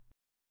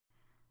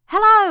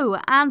Hello,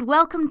 and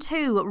welcome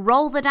to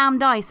Roll the Damn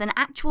Dice, an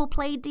actual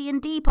play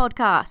D&D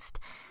podcast.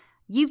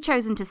 You've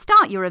chosen to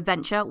start your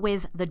adventure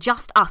with the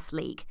Just Us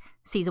League,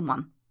 Season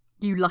 1.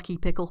 You lucky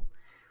pickle.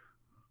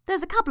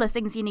 There's a couple of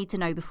things you need to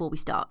know before we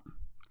start.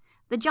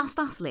 The Just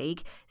Us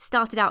League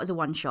started out as a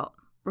one-shot,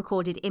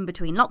 recorded in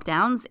between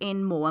lockdowns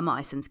in Moa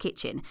Myerson's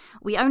kitchen.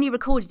 We only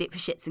recorded it for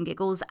shits and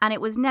giggles, and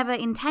it was never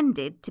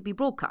intended to be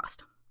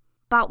broadcast.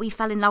 But we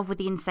fell in love with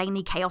the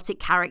insanely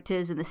chaotic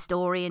characters and the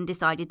story and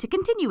decided to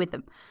continue with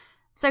them.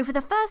 So for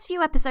the first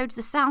few episodes,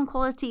 the sound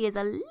quality is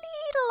a little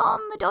on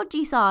the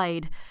dodgy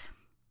side.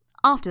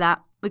 After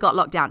that, we got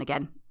locked down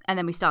again, and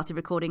then we started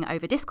recording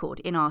over Discord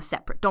in our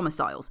separate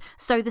domiciles,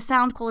 so the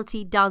sound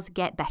quality does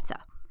get better.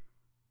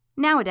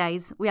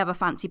 Nowadays, we have a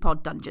fancy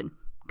pod dungeon,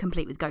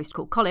 complete with ghost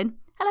called Colin.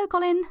 Hello,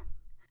 Colin.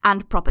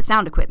 And proper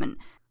sound equipment.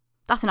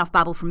 That's enough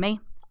babble from me.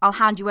 I'll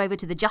hand you over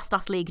to the Just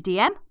Us League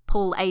DM,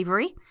 Paul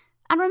Avery.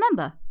 And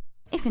remember,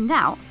 if in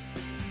doubt,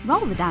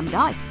 roll the damn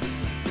dice.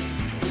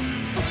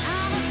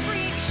 I'm a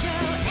freak show,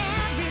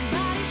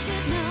 everybody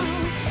should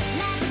know.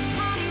 Like a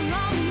party,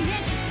 roll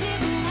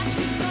initiative and watch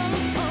me go.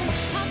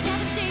 Cause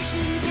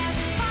devastation, cast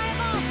a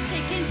fireball,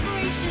 take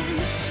inspiration.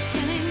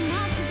 Killing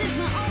monsters is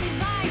my only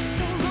vice,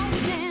 so roll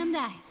the damn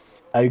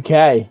dice.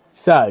 Okay,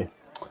 so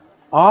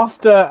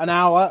after an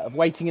hour of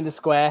waiting in the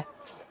square,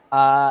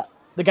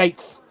 the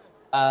gates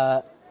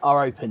are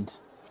opened.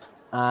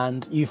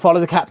 And you follow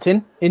the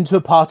captain into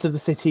a part of the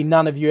city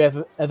none of you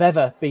have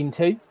ever been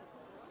to.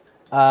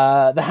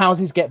 The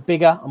houses get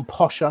bigger and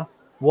posher,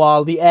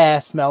 while the air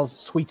smells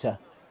sweeter.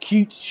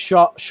 Cute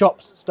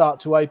shops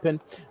start to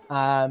open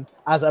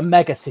as a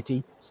mega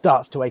city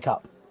starts to wake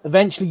up.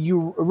 Eventually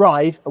you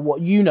arrive at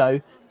what you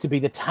know to be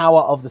the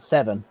Tower of the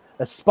Seven,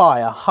 a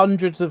spire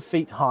hundreds of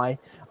feet high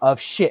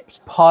of ships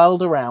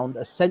piled around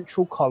a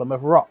central column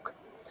of rock.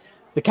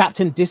 The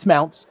captain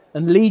dismounts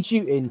and leads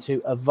you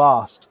into a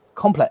vast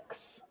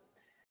complex.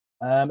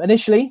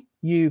 Initially,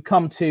 you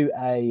come to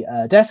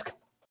a desk.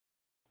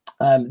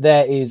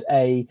 There is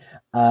a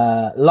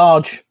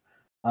large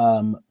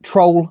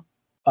troll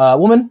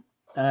woman.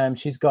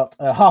 She's got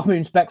half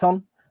moon specs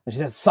on, and she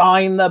says,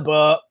 "Sign the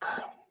book."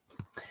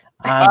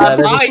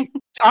 And,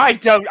 I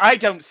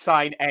don't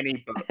sign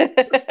any book.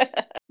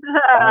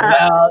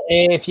 well,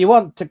 if you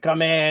want to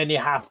come in, you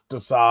have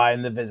to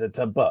sign the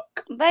visitor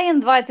book. They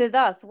invited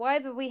us. Why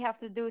do we have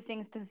to do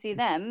things to see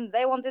them?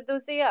 They wanted to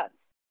see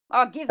us.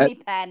 Oh, give me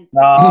pen.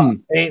 No,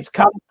 it's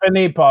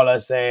company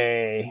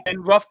policy.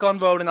 And Roughgon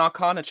rolled an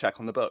Arcana check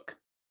on the book.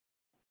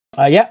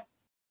 Yeah.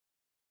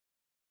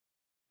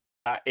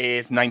 That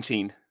is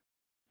 19.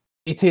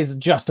 It is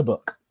just a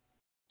book.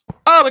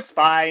 Oh, it's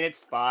fine.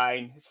 It's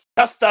fine. It's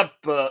just a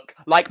book,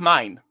 like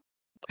mine.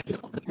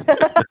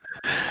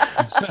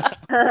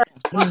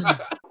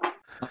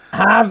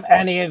 Have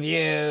any of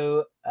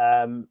you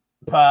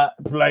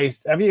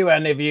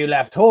any of you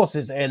left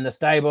horses in the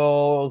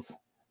stables?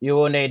 You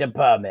will need a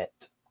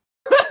permit.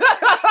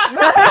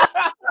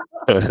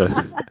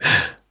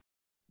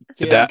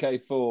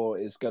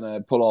 TNK4 is going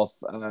to pull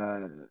off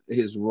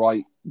his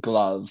right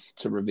glove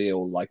to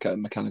reveal like a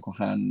mechanical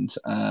hand,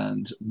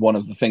 and one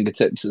of the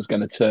fingertips is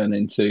going to turn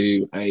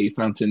into a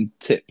fountain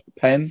tip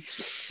pen.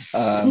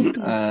 And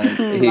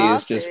he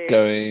is just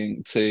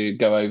going to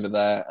go over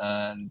there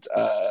and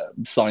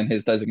sign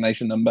his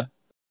designation number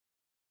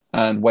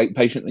and wait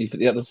patiently for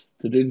the others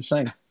to do the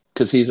same.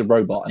 Because he's a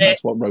robot, and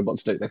that's what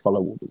robots do. They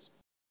follow orders.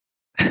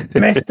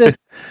 Mr.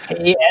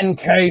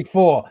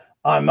 TNK4,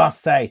 I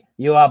must say,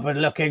 you are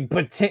looking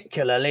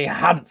particularly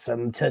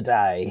handsome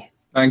today.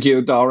 Thank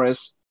you,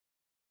 Doris.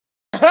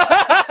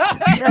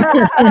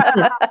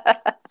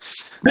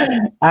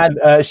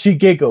 And she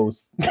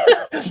giggles.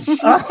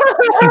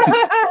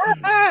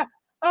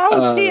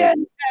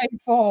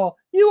 TNK4,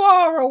 you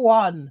are a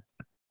one.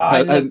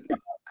 And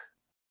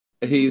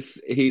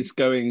he's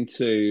going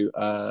to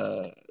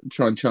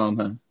try and charm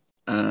her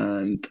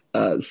and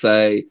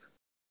say,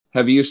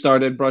 "Have you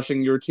started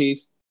brushing your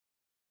teeth?"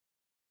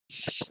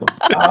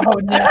 Oh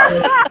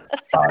no!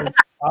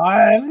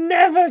 I've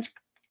never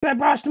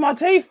brushed my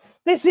teeth.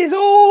 This is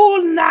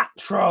all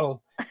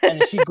natural.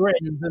 And she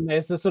grins, and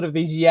there's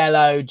these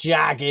yellow,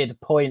 jagged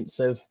points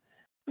of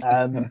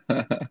like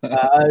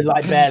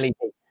barely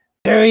teeth.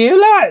 Do you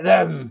like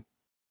them?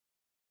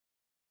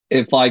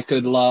 If I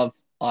could love,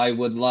 I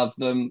would love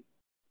them.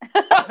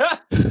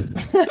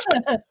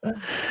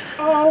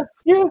 Oh,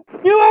 you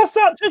are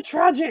such a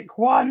tragic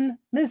one,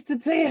 Mr.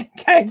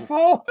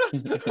 TNK4.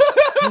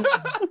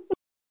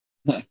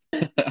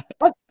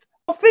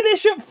 I'll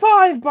finish at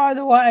 5, by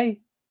the way.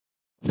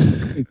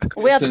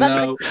 We had To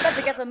better know.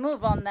 get a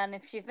move on then.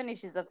 If she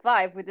finishes at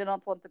 5, we do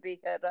not want to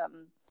be here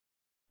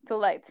too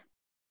late.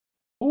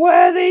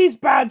 Wear these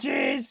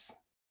badges.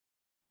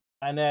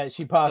 And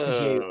she passes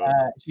you.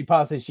 She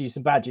passes you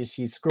some badges.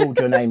 She scrawled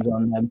your names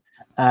on them,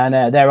 and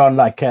they're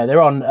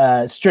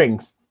on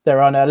strings.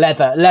 They're on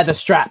leather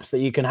straps that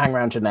you can hang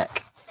around your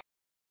neck.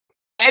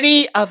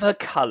 Any other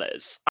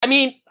colours? I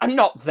mean, I'm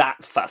not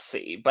that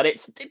fussy, but it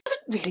doesn't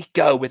really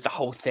go with the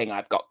whole thing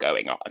I've got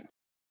going on.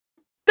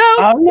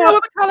 No, no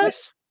other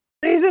colours.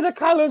 These are the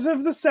colours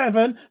of the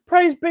seven.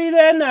 Praise be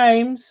their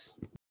names.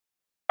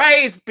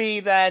 Praise be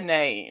their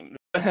name.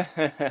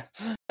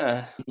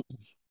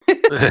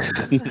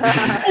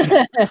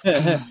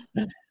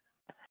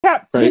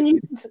 Captain,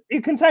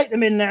 you can take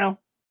them in now.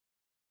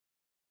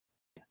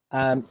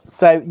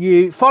 So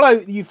you follow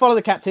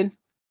the captain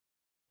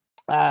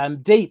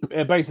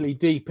basically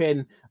deep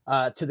in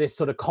to this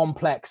sort of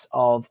complex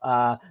of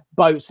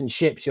boats and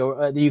ships.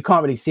 You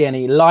can't really see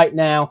any light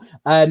now.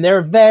 There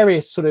are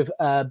various sort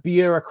of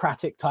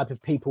bureaucratic type of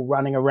people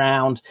running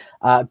around,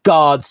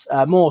 guards,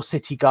 more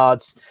city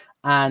guards,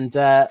 and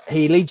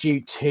he leads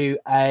you to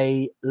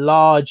a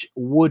large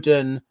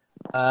wooden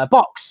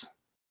box.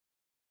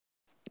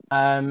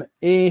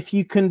 If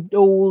you can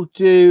all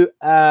do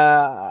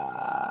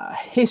a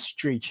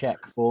history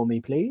check for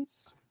me,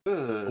 please.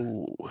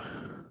 Ooh.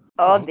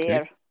 Oh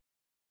Okay.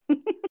 dear.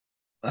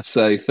 Let's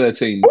say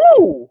 13.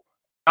 Ooh!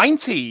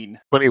 19.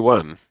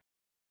 21.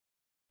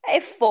 A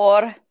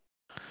 4.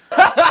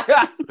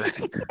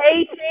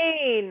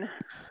 18.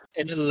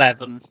 In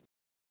 11.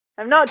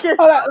 I'm not just.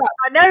 Oh, that-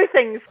 I know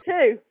things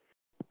too.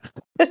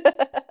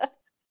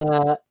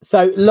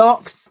 So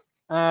Locks,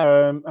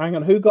 hang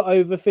on, who got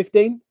over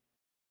 15?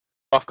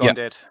 Rothgon Yeah.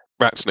 did.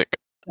 Ratsnick.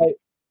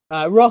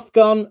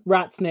 Rothgon,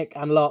 Ratsnick,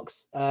 and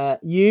Locks.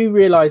 You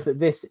realise that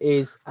this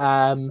is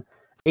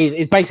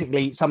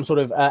basically some sort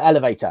of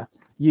elevator.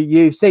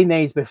 You've seen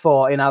these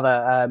before in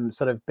other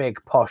sort of big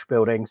posh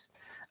buildings,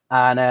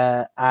 and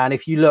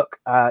if you look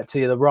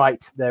to the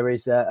right, there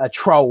is a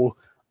troll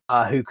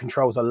who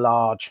controls a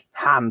large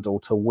handle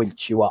to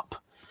winch you up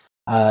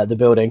the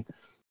building.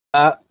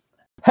 Head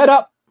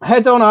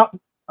on up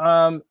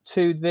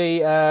to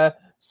the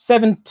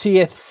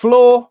 70th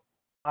floor.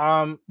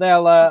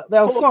 They'll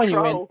Poor sign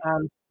you in troll.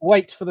 and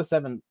wait for the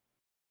 7th.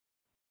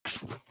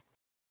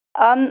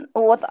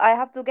 What I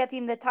have to get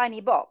in the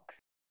tiny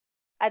box.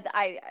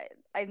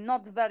 I'm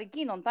not very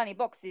keen on tiny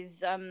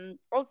boxes.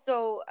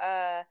 Also,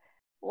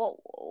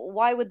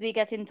 why would we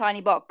get in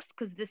tiny box?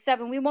 Because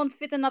we won't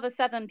fit another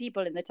 7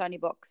 people in the tiny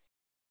box.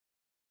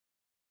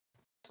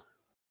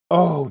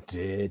 Oh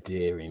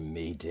dearie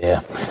me,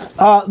 dear.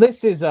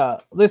 This is an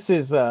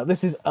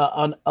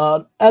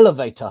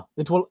elevator.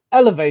 It will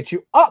elevate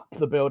you up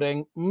the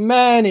building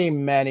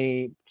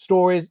many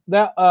stories.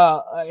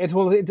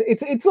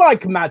 It's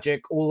like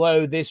magic,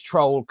 although this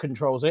troll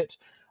controls it.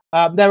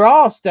 There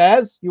are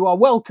stairs you are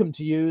welcome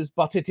to use,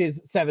 but it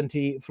is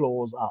 70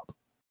 floors up.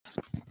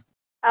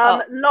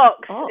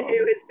 Locke, Oh.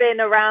 who has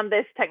been around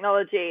this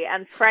technology,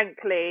 and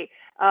frankly,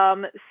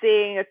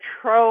 seeing a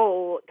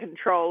troll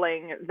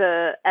controlling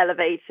the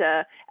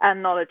elevator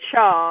and not a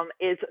charm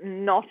is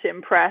not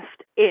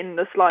impressed in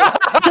the slightest.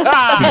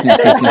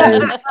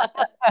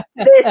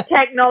 This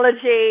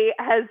technology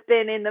has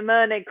been in the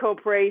Mernig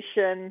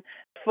Corporation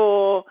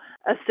for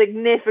a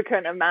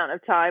significant amount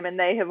of time, and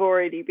they have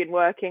already been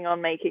working on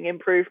making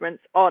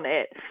improvements on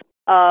it.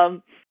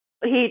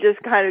 He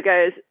just kind of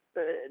goes,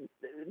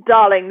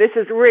 darling, this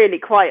is really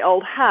quite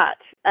old hat,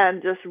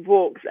 and just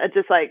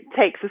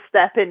takes a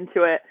step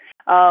into it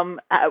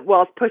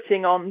whilst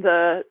putting on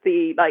the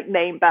like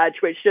name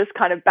badge, which just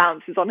kind of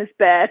bounces on his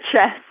bare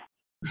chest.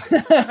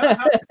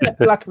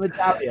 Like a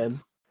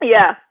medallion.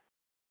 Yeah.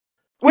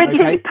 Which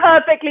Okay. is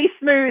perfectly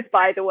smooth,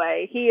 by the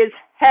way. He is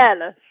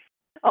hairless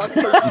on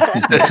his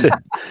chest.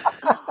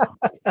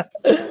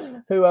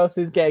 Who else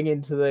is getting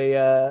into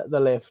the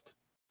lift?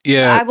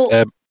 Yeah. I will.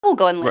 We'll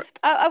go in Right. lift.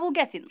 I will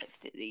get in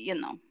lift. You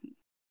know.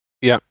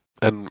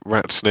 And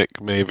Ratsnick,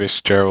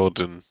 Mavis,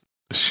 Gerald, and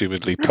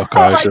assumedly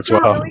Tokaj as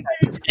well.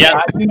 Yeah.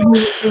 You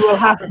will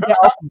have to get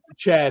off the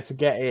chair to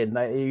get in.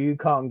 You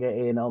can't get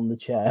in on the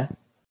chair.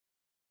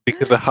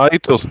 Because of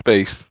height or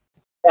space.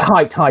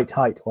 Height.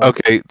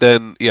 Okay,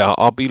 then yeah,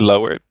 I'll be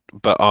lowered,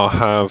 but I'll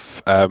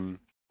have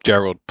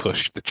Gerald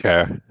push the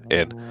chair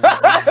in.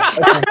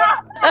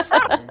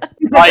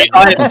 I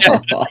am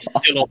definitely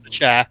still on the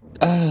chair.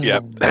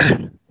 Yep.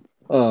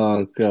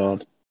 Oh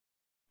god.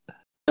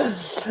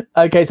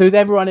 Okay, so is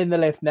everyone in the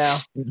lift now?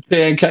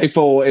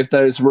 PNK4, if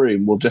there's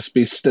room, will just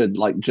be stood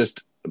like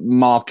just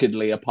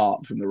markedly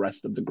apart from the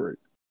rest of the group.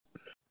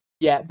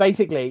 Yeah,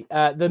 basically,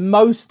 the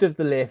most of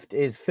the lift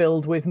is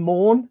filled with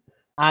Morn,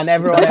 and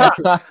everyone else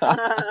is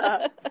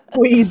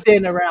squeezed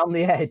in around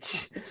the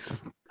edge.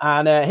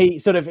 And he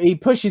has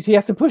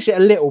to push it a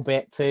little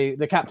bit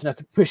the captain has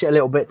to push it a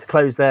little bit to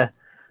close the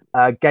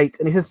gate.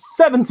 And he says,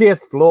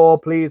 70th floor,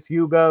 please,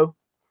 Hugo.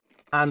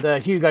 And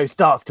Hugo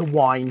starts to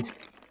wind,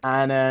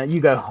 and you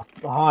go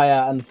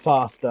higher and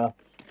faster.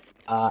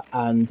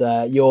 And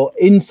you're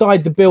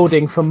inside the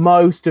building for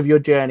most of your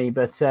journey,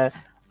 but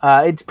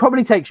it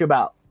probably takes you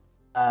about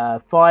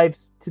 5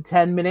 to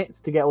 10 minutes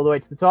to get all the way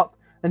to the top.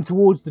 And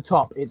towards the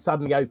top, it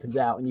suddenly opens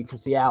out, and you can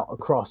see out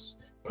across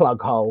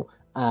Plug Hole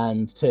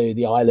and to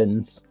the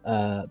islands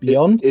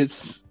beyond.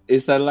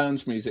 Is there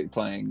lounge music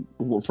playing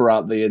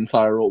throughout the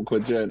entire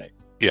awkward journey?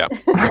 Yeah.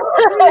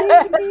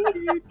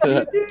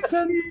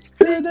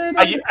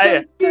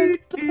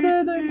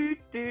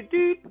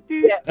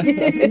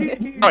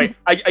 Sorry,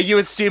 are you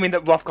assuming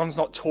that Rothgon's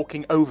not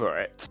talking over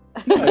it?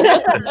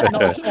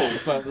 Not at all,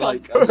 but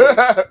like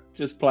I'm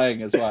just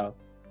playing as well.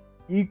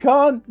 You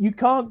can't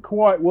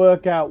quite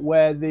work out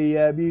where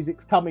the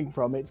music's coming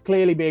from. It's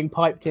clearly being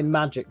piped in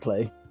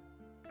magically.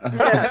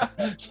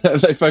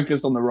 They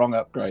focused on the wrong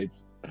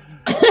upgrades.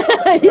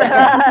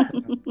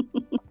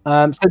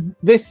 So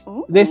this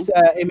Ooh.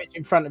 image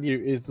in front of you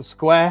is the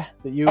square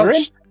that you Oh, were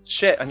in.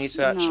 shit, I need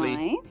to actually...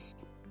 Nice.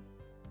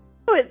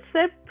 Oh, it's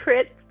so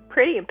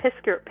pretty and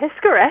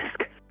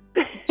picturesque.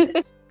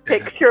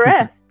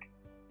 Picturesque.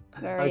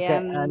 Very, Okay,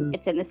 and-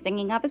 it's in the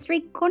singing of a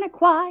street corner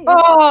choir.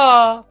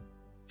 Ah!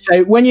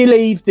 So when you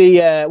leave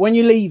the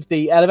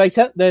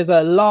elevator, there's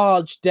a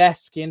large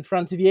desk in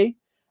front of you.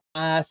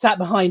 Sat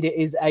behind it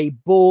is a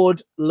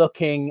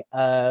bored-looking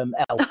elf.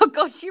 Oh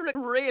gosh, you look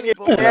really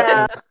bored.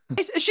 Yeah.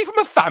 Is she from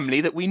a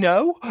family that we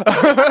know?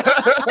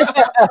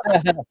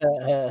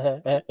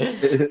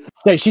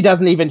 So she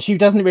doesn't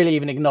really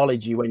even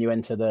acknowledge you when you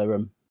enter the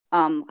room.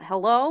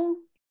 Hello?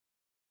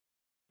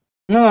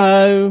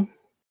 Hello,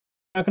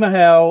 how can I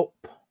help?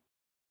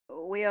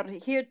 We are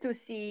here to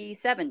see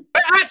Seven.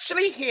 We're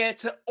actually here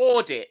to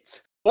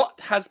audit what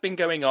has been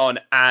going on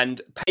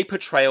and paper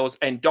trails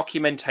and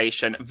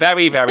documentation.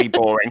 Very, very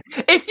boring.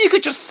 If you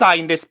could just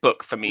sign this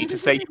book for me to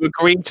say you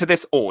agreed to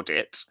this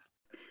audit.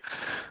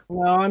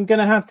 Well, I'm going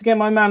to have to get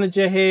my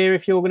manager here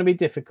if you're going to be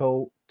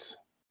difficult.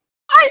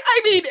 I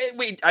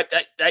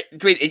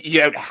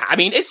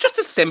mean, it's just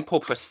a simple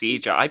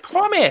procedure. I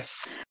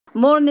promise.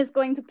 Morn is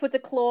going to put a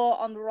claw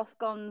on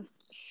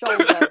Rothgon's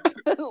shoulder,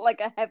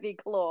 like a heavy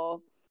claw.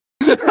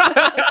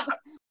 Have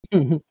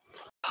You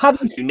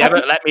never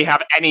let me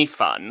have any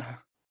fun.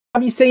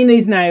 Have you seen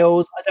these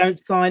nails? I don't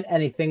sign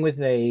anything with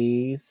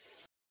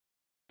these.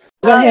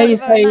 Did I Oh, hear you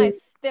very say?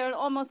 nice. They're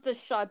almost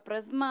as sharp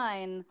as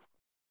mine.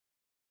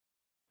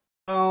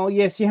 Oh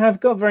yes, you have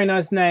got very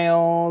nice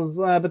nails,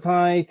 but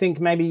I think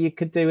maybe you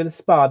could do with a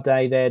spa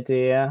day there,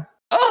 dear.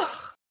 Oh,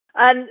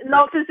 And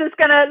Nox is just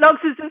gonna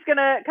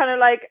kind of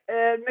like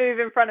move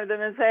in front of them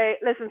and say,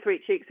 "Listen,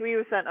 sweet cheeks, we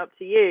were sent up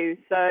to you,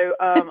 so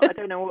I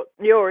don't know what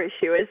your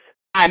issue is."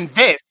 and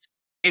this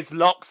is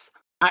Lox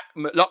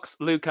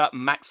Luca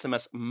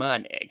Maximus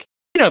Mernig.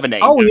 You know the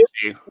name, Oh, don't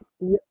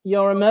you?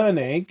 You're a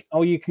Mernig.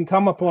 Oh, you can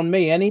come up on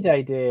me any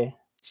day, dear.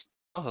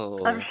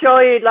 Oh. I'm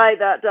sure you'd like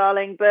that,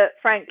 darling, but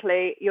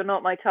frankly, you're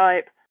not my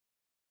type.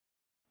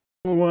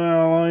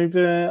 Well, I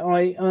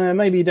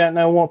maybe you don't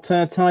know what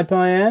type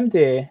I am,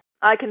 dear.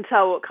 I can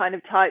tell what kind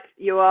of type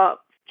you are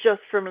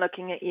just from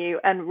looking at you,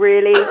 and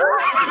really,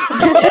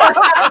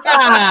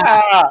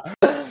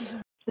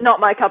 not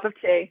my cup of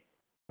tea.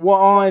 What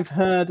I've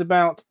heard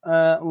about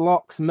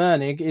Lox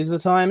Mernig is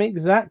that I'm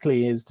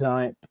exactly his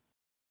type.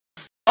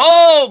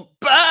 Oh,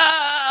 burn!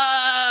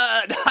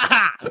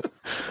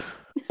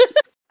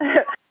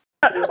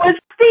 Was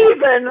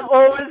Stephen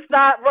or was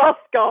that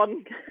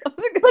Rothgon?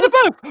 Bit of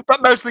both,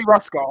 but mostly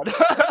Roscon.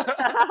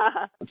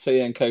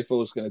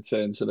 TNK4 is going to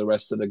turn to the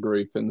rest of the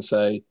group and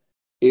say,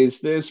 "Is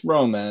this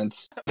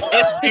romance?"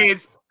 This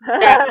is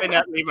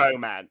definitely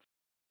romance.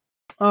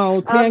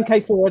 Oh,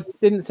 TNK4, I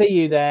didn't see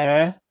you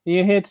there. Are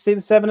you here to see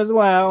the Seven as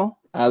well?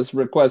 As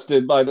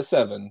requested by the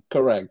Seven,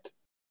 correct.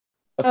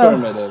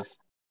 Affirmative.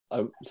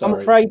 Oh,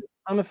 sorry.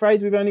 I'm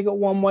afraid we've only got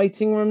one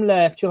waiting room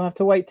left. You'll have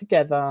to wait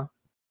together.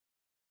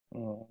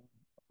 Oh,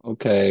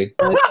 okay.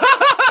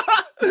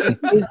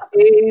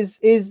 Is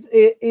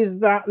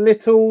that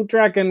little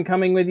dragon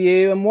coming with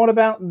you? And what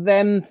about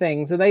them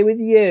things? Are they with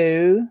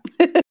you?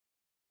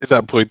 Is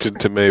that pointing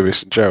to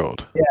Mavis and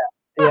Gerald?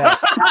 Yeah.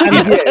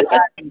 And you.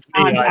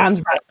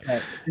 And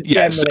Ratchet.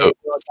 Yeah, Generally so-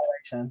 your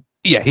direction.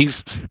 Yeah,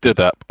 he's stood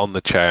up on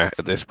the chair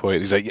at this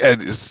point. He's like, yeah,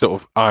 his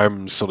sort of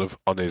arms sort of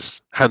on his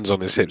hands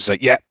on his hips. He's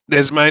like, yeah,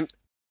 there's mine.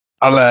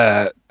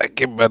 I'll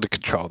give him under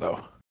control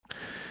though.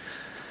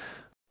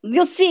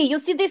 You see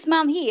this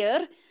man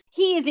here.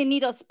 He is in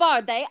need of spa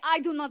day. I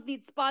do not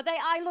need spa day.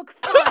 I look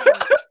fine.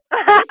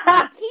 This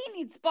man, he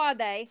needs spa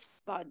day.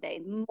 Spa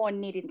day. More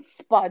needing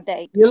spa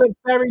day. You look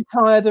very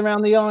tired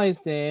around the eyes,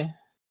 dear.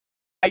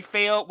 I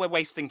feel we're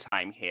wasting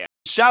time here.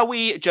 Shall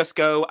we just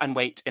go and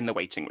wait in the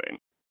waiting room?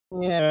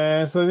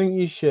 Yes, I think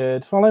you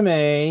should. Follow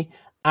me.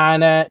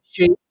 And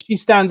she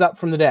stands up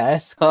from the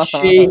desk.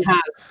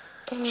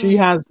 She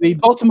has the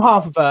bottom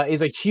half of her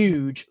is a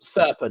huge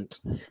serpent,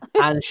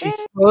 and she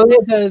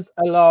slithers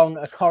along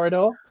a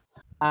corridor.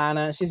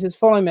 And she says,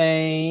 "Follow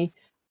me."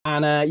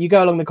 And you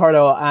go along the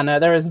corridor, and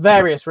there is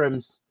various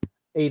rooms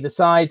either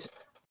side.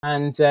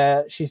 And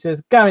she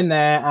says, "Go in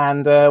there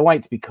and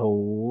wait to be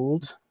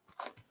called."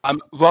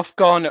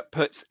 Rothgon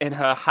puts in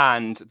her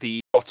hand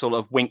the bottle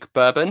of Wink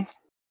bourbon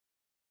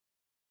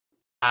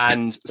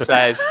and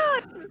says,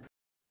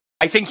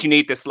 "I think you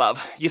need this, love.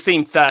 You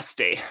seem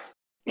thirsty."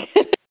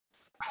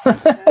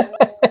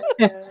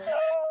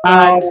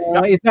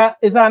 Oh, is that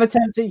an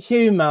attempt at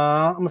humour?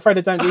 I'm afraid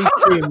I don't do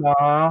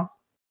humour.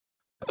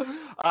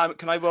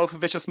 Can I roll for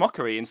vicious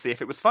mockery and see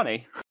if it was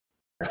funny?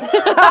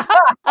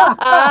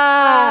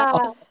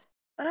 Ah.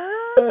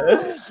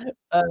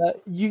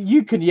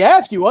 You can, yeah,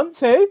 if you want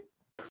to.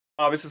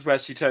 Oh, this is where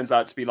she turns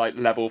out to be like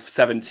level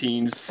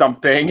 17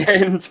 something,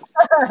 and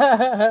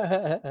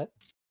that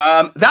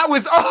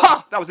was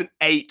an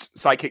 8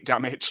 psychic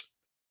damage.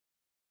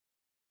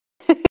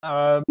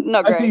 Not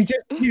So great.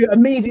 you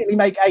immediately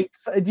make 8.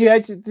 Do you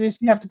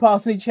have to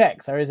pass any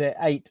checks, or is it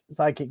 8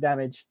 psychic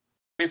damage?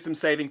 Wisdom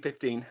saving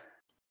 15.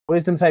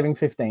 Wisdom saving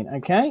 15.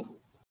 Okay.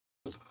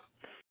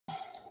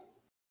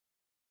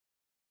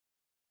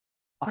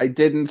 I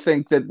didn't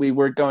think that we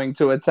were going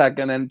to attack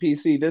an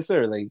NPC this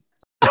early.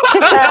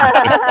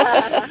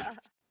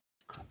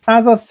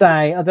 As I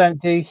say, I don't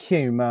do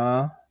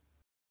humour.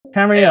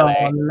 Carry Really?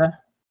 on.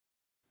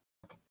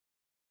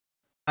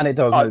 And it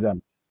does Oh. no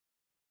damage.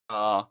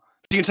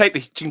 You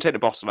can take the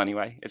bottle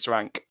anyway. It's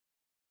rank.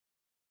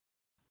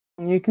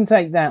 You can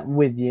take that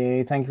with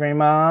you. Thank you very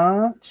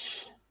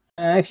much.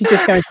 If you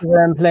just go to the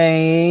room,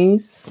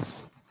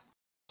 please.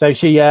 So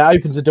she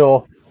opens the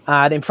door,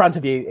 and in front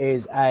of you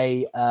is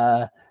a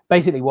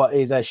basically what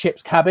is a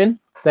ship's cabin.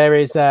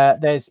 There's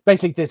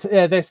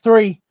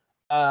 3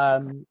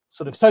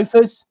 sort of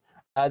sofas.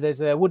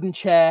 There's a wooden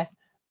chair.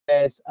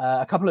 There's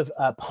a couple of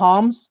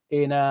palms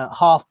in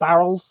half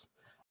barrels.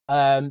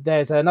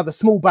 There's another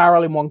small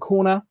barrel in one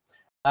corner.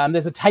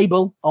 There's a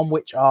table on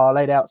which are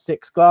laid out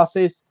 6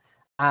 glasses,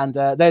 and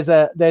there's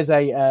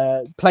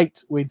a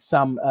plate with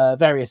some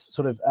various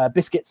sort of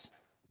biscuits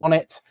on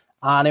it.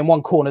 And in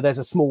one corner, there's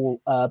a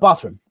small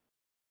bathroom.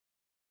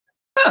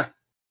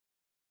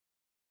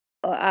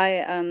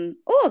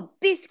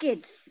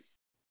 Biscuits.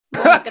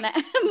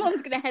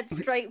 Mom's gonna head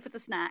straight for the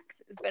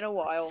snacks. It's been a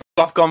while.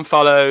 Buffgon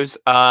follows.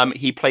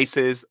 He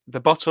places the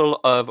bottle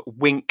of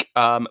Wink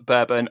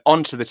bourbon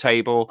onto the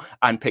table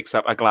and picks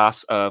up a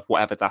glass of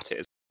whatever that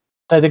is.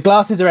 So the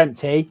glasses are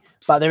empty,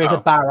 but there is a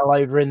Oh. barrel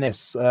over in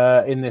this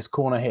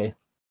corner here.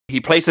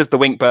 He places the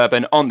Wink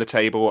bourbon on the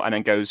table and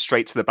then goes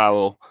straight to the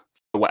barrel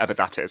for whatever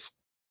that is.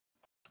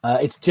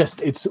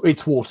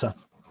 It's water.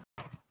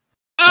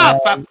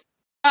 For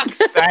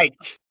fuck's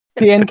sake!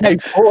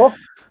 TNK4.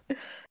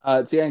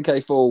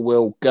 TNK4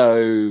 will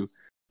go.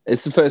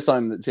 It's the first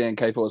time that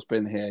TNK4 has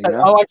been here.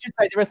 Yeah? Oh, I should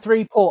say there are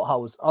 3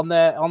 portholes on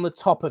the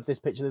top of this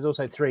picture. There's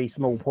also 3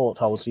 small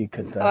portholes you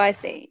could. Oh, I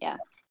see. Yeah.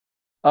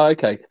 Oh,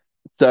 okay.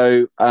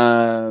 So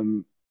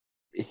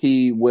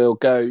he will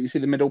go. You see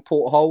the middle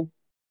porthole?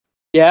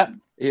 Yeah.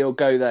 He'll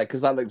go there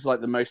because that looks like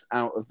the most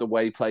out of the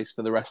way place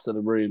for the rest of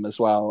the room as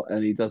well,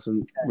 and he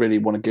doesn't really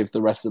want to give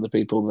the rest of the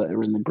people that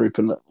are in the group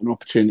an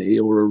opportunity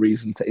or a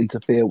reason to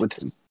interfere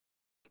with him.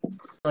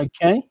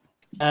 Okay.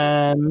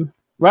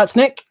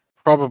 Ratsnick.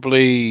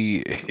 Probably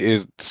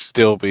it'd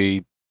still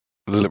be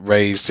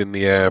raised in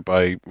the air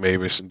by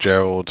Mavis and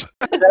Gerald.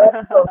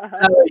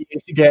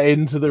 To get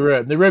into the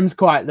room. The room's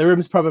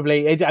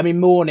probably. I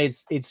mean, Morn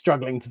is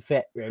struggling to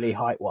fit really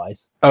height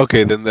wise.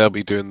 Okay, then they'll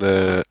be doing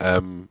the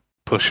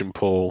push and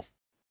pull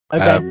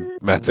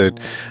method.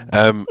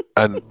 And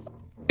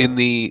in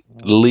the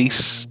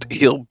least,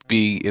 he'll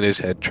be in his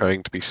head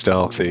trying to be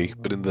stealthy,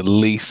 but in the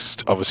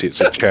least, obviously,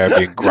 it's a chair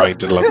being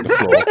grinded along the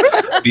floor.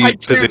 Be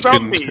Like 2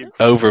 positioned zombies.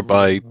 over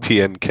by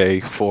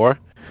TNK4.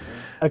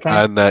 Okay.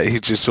 And he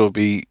just will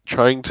be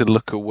trying to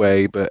look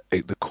away, but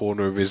at the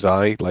corner of his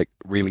eye, like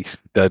really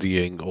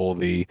studying all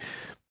the.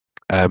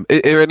 Are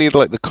any of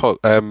like the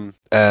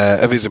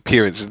of his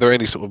appearance? Is there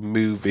any sort of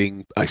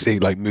moving? I say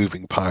like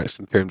moving parts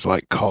in terms of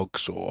like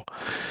cogs or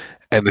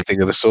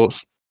anything of the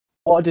sorts.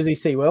 What does he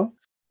see, Will?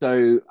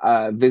 So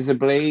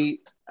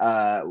visibly,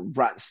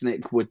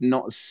 Ratsnick would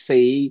not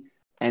see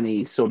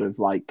any sort of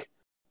like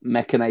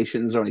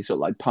machinations or any sort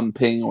of like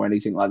pumping or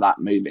anything like that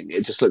moving.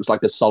 It just looks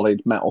like a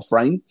solid metal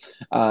frame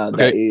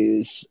that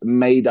is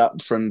made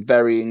up from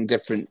varying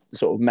different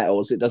sort of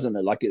metals. It doesn't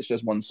look like it's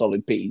just one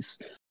solid piece,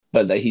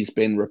 but that he's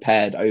been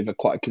repaired over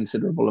quite a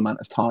considerable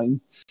amount of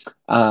time.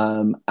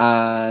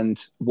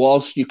 And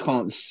whilst you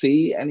can't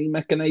see any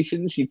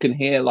machinations, you can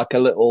hear like a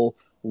little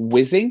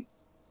whizzing,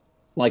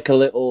 like a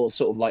little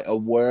sort of like a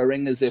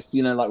whirring, as if,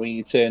 you know, like when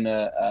you turn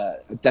a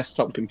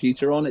desktop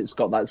computer on, it's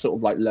got that sort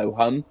of like low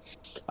hum,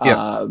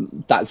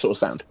 that sort of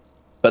sound.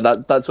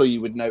 But that's all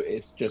you would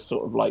notice, just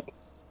sort of like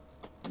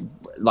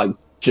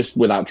just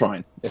without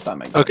trying, if that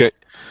makes sense. Okay.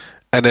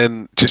 And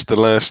then just the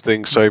last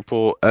thing, sorry,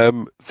 Paul.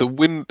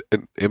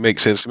 It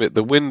makes sense to me.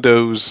 The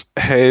windows,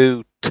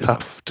 how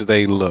tough do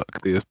they look?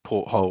 The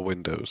porthole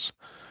windows.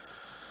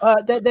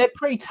 They're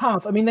pretty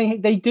tough. I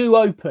mean, they do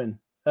open.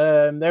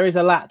 There is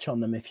a latch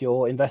on them if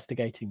you're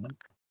investigating them.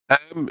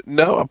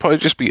 No, I'll probably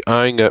just be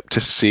eyeing up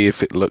to see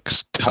if it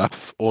looks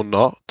tough or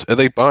not. Are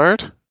they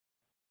barred?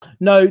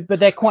 No, but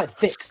they're quite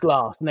thick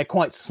glass and they're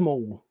quite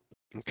small.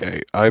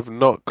 Okay, I've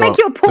not got. Make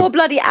your poor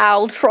bloody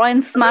owl try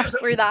and smash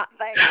through that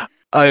thing.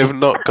 I have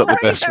not That's got the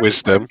very, best very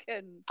wisdom.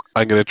 broken.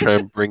 I'm going to try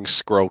and bring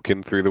Skrulk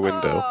in through the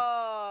window.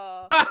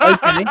 Oh.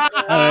 Okay.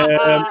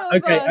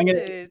 Okay. I'm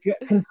Bastard.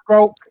 gonna. Can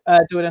Skrulk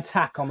do an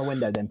attack on the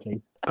window then,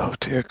 please? Oh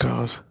dear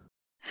God!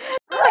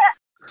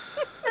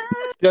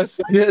 Just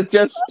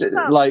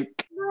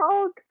like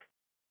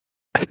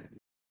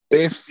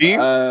If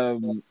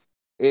 15?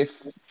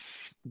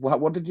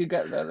 What did you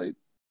get there, Luke?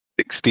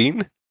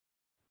 16?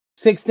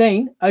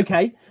 16.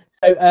 Okay.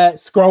 So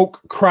Skrulk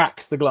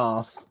cracks the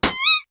glass.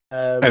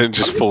 And it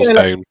just I'm falls gonna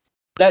let- down.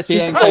 Let's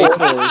just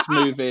TNK4 is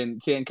moving.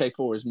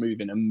 TNK4 is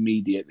moving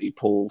immediately,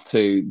 Paul,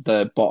 to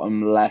the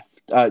bottom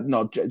left.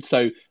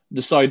 So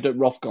the side that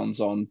Rothgon's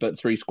on, but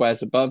 3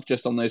 squares above,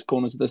 just on those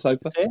corners of the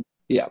sofa.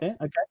 Yeah.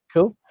 Okay,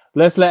 cool.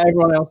 Let's let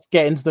everyone else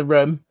get into the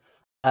room.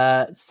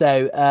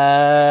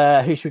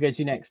 So who should we go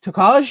to next?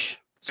 Tokaj?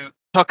 So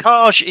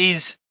Tarkaj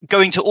is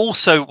going to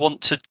also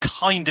want to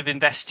kind of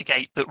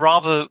investigate, but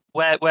rather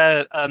where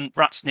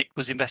Ratsnick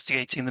was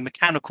investigating the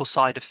mechanical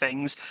side of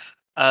things,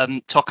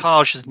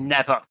 Tarkaj has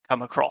never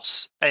come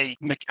across a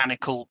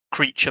mechanical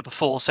creature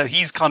before. So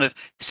he's kind of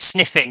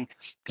sniffing,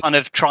 kind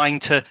of trying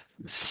to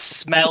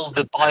smell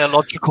the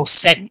biological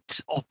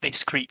scent of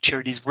this creature,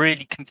 and is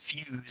really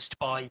confused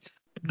by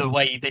the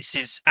way this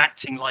is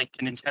acting like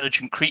an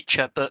intelligent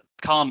creature, but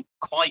can't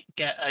quite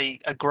get a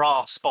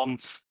grasp on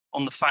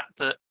the fact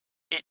that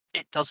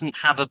it doesn't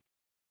have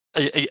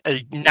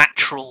a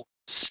natural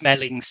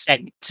smelling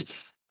scent,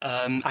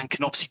 and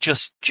can obviously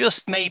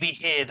just maybe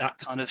hear that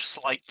kind of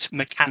slight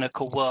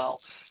mechanical whirl,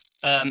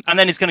 and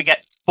then it's going to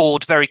get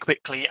bored very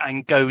quickly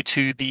and go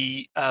to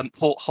the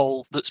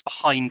porthole that's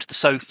behind the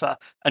sofa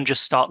and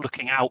just start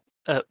looking out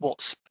at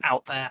what's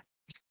out there.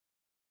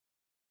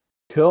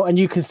 Cool. And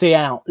you can see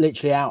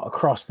literally out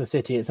across the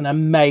city. It's an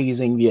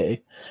amazing view.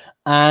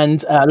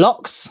 And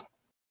Lox?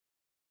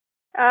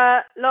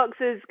 Lox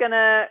is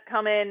gonna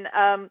come in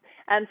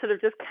and sort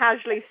of just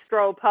casually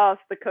stroll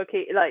past the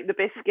cookie, like the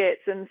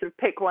biscuits, and sort of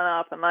pick one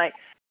up and like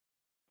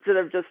sort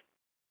of just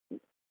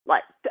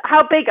like,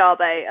 how big are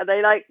they? Are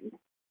they like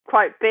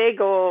quite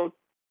big or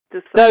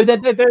just? No,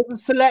 there's a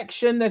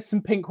selection. There's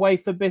some pink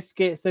wafer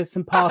biscuits. There's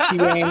some party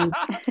rings.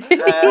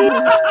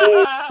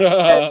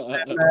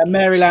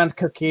 Maryland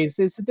cookies.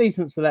 It's a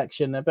decent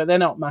selection, but they're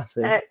not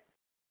massive.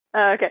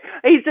 Okay,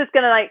 he's just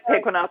gonna like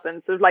pick one up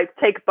and sort of like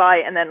take a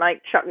bite and then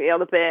like chuck the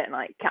other bit and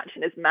like catch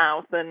in his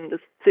mouth and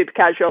just super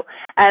casual,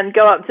 and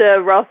go up to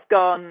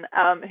Rothgon,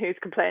 who's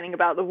complaining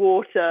about the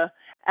water,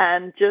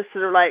 and just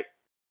sort of like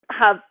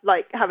have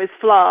his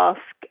flask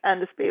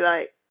and just be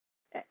like,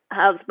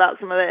 how's about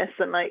some of this,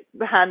 and like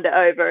hand it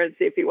over and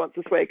see if he wants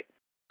a swig.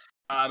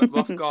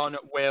 Rothgon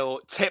will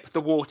tip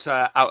the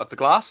water out of the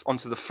glass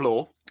onto the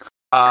floor,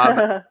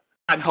 and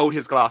hold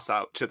his glass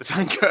out to the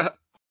tanker.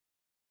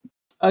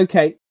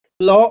 Okay,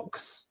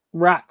 Lox,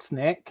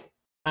 Ratsnick,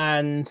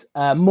 and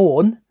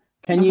Morn.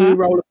 Can you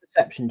roll a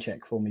perception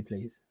check for me,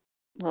 please?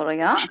 What do I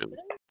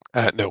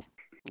got? No,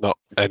 not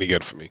any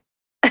good for me.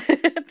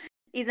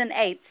 He's an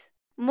 8.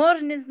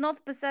 Morn is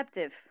not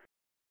perceptive.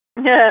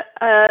 Yeah,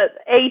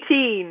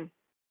 18.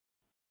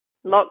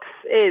 Lox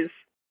is.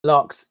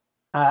 Lox,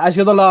 as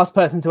you're the last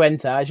person to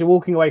enter, as you're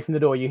walking away from the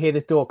door, you hear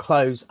this door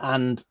close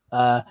and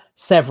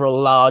several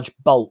large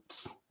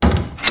bolts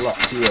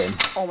lock you in.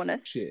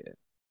 Ominous. Shit.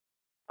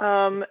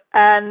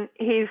 And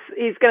he's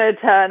gonna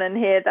turn and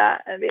hear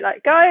that and be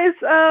like, guys,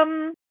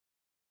 so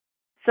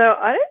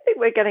I don't think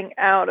we're getting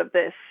out of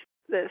this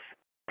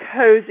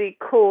cozy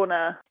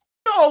corner.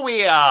 Oh,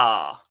 we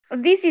are.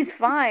 This is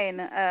fine.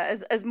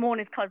 As Morn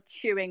is kind of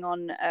chewing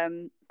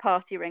on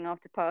party ring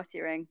after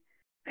party ring.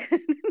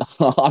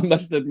 I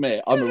must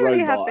admit, I'm He's a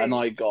really robot, happy. and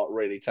I got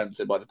really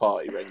tempted by the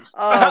party rings.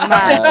 Oh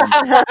man,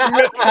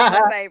 literally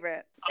my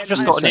favourite. I've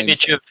just got an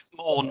image of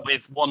Morn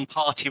with one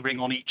party ring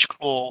on each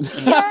claw.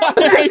 Yeah,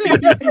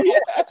 exactly.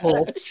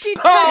 She'd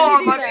Oh,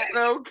 totally do that's that.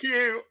 so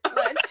cute.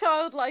 Like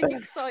childlike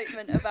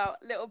excitement about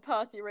little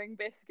party ring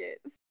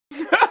biscuits.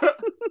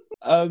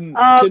 Can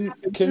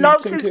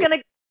Lox Tinker... is gonna.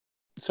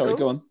 Sorry, Oh.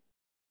 go on.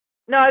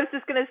 No, I was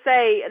just gonna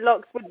say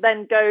Lox would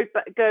then go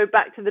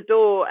back to the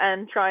door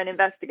and try and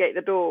investigate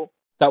the door.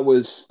 That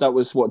was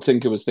what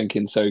Tinker was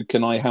thinking. So,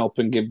 can I help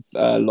and give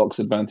Lox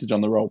advantage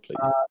on the roll, please?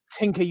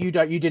 Tinker, you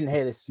didn't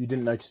hear this. You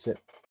didn't notice it.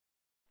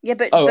 Yeah,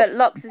 but Oh,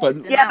 Lux is but-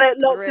 just Yeah, announced but to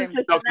the Lox is room.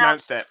 just Dog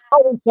announced. announced it.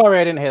 Oh, sorry,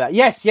 I didn't hear that.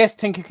 Yes,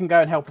 Tinker can go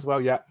and help as well.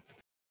 Yeah.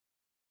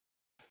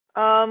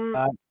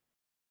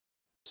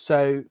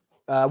 So,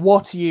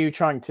 what are you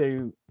trying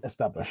to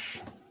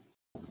establish?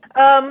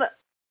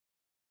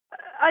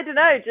 I don't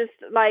know. Just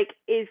like,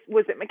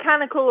 was it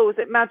mechanical or was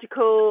it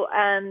magical?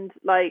 And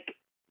like,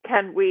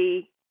 can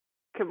we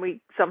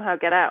somehow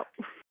get out?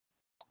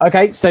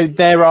 Okay, so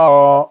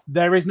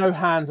there is no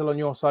handle on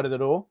your side of the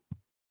door.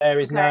 There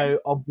is no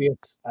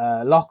obvious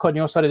lock on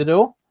your side of the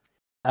door.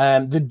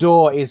 The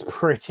door is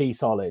pretty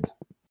solid.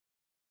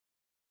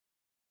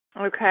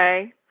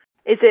 Okay.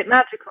 Is it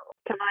magical?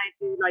 Can I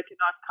do like an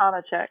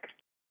Arcana check?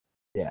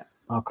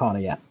 Arcana,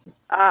 yeah.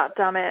 Ah,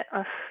 damn it.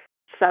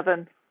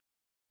 7.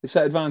 Is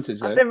that advantage,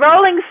 though? I've been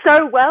rolling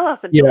so well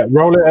up until. Yeah,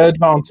 roll it at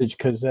advantage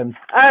because Oh,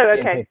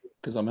 okay.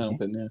 Because I'm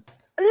helping,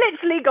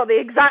 Literally got the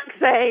exact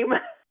same.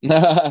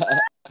 yeah.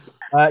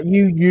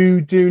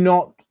 you do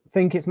not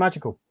think it's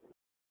magical.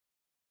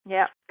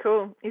 Yeah,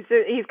 cool. He's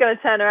going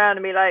to turn around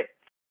and be like,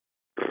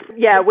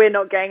 Yeah, we're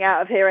not getting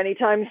out of here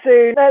anytime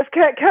soon. Let's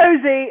get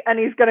cozy. And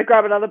he's going to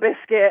grab another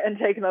biscuit and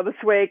take another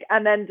swig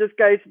and then just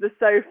go to the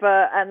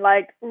sofa and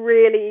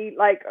really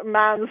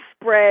man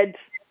spread.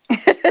 I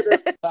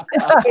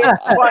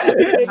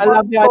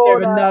love the idea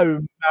of a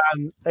gnome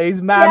man.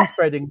 He's man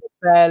spreading,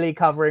 barely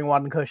covering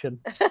one cushion.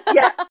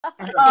 Yeah.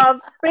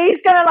 But he's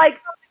going to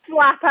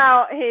flap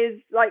out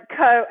his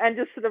coat and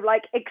just sort of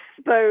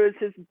expose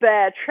his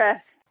bare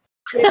chest.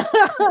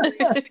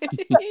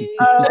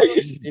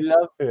 You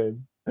love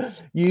him.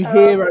 You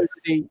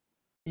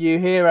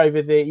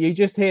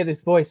just hear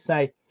this voice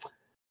say,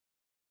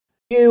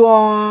 "You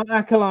are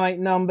acolyte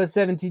number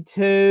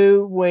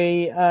 72.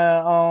 We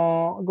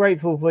are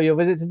grateful for your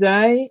visit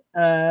today.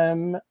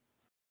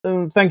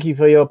 Thank you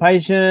for your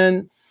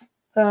patience.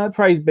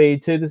 Praise be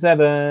to the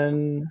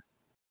seven."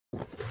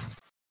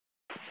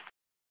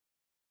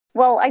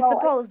 Well, I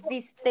suppose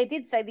they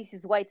did say this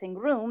is waiting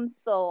room,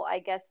 so I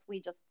guess we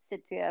just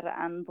sit here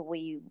and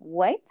we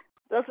wait.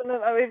 Doesn't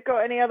look like we've got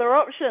any other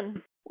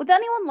option. Would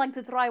anyone like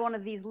to try one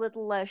of these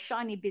little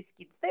shiny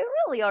biscuits? They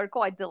really are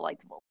quite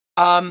delightful.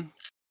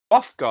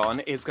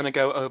 Rothgon is going to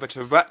go over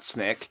to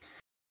Rutsnick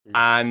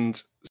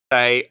and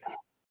say,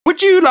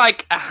 "Would you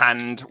like a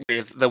hand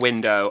with the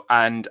window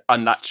and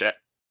unlatch it?"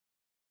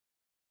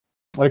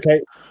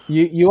 Okay,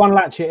 you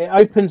unlatch it. It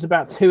opens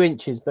about 2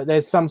 inches, but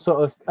there's some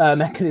sort of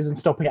mechanism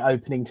stopping it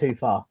opening too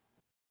far.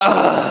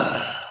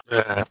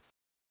 Yeah,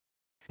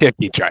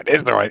 keep trying.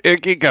 It's all right.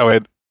 Keep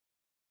going.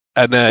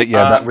 And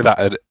with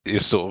that, you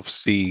sort of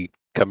see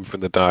come from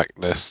the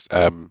darkness.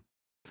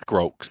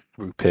 Grok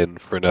swoop in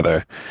for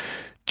another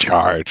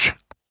charge.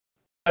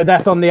 Oh,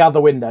 that's on the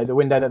other window, the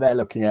window that they're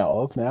looking out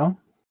of now.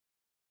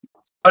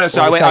 Oh no!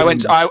 So I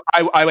went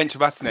to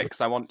Rutsnick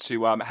because I want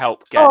to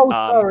help get. Oh,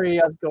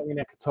 sorry, I've got your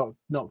neck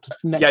knocked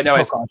next to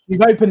Tokash.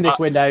 You've opened this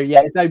window.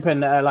 Yeah, it's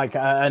open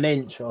an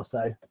inch or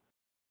so.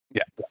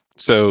 Yeah.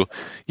 So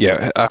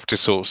after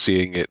sort of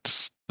seeing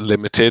it's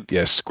limited,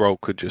 Skrull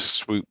could just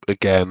swoop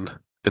again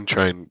and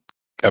try and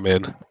come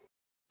in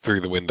through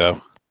the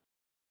window.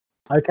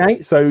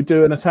 Okay, so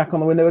do an attack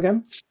on the window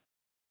again.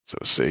 So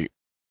let's see.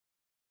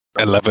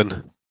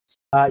 11.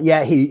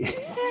 He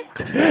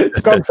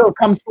Skrull sort of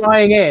comes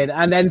flying in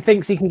and then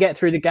thinks he can get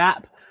through the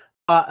gap,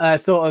 but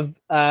sort of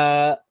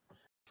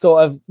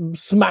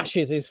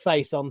smashes his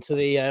face onto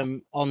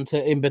in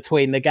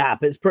between the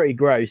gap. It's pretty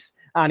gross,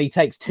 and he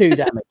takes 2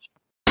 damage.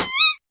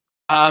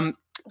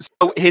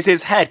 So is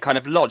his head kind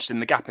of lodged in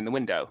the gap in the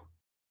window?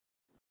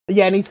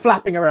 Yeah, and he's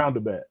flapping around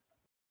a bit.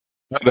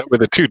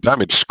 With the 2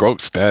 damage,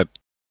 Skrull's dead.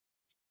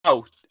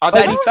 Oh, are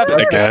there any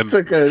feathers? Again.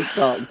 Took a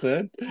dark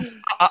turn.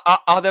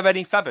 Are there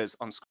any feathers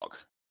on Skrull?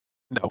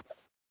 No.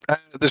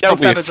 There's No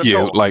probably a feathers at few,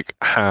 all?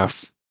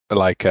 half,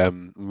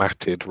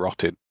 matted,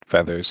 rotted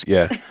feathers.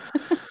 Yeah.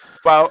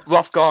 Well,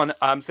 Rothgon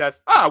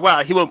says,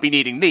 well, he won't be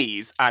needing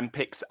these, and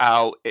picks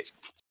out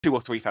 2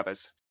 or 3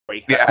 feathers.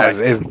 3, let's say.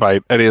 It's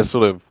fine. And he'll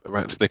sort of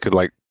Ratchet could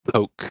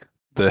poke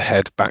the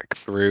head back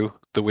through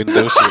the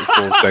window so it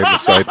falls down the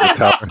side of the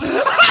tower.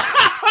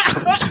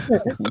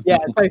 Yeah,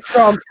 so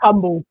Skrull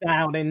tumbles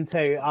down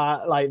into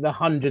the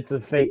hundreds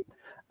of feet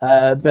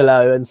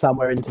below and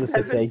somewhere into the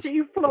city.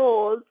 2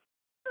 floors.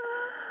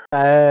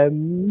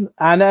 And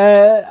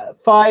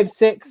 5,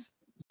 6,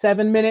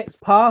 7 minutes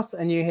pass,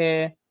 and you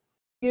hear,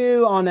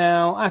 "You are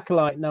now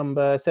acolyte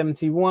number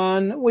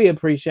 71. We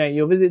appreciate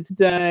your visit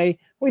today.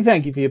 We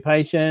thank you for your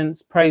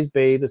patience. Praise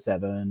be the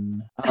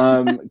seven."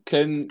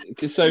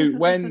 So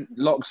when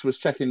Lox was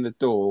checking the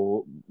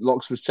door,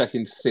 Lox was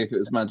checking to see if it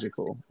was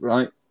magical,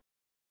 right?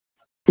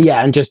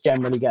 Yeah, and just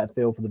generally get a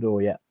feel for the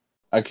door. Yeah.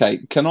 Okay,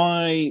 can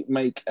I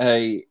make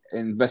a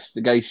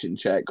investigation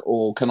check,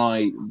 or can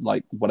I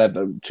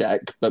whatever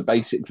check? But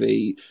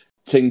basically,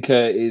 Tinker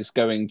is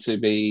going to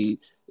be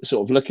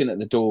sort of looking at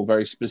the door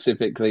very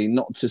specifically,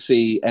 not to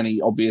see any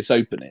obvious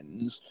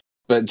openings,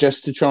 but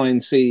just to try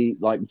and see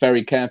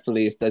very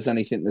carefully if there's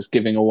anything that's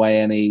giving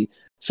away any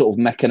sort of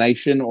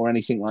machination or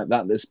anything like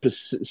that that's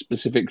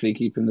specifically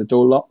keeping the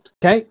door locked.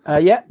 Okay.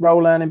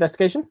 Roll an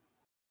investigation.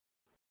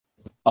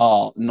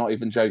 Not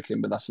even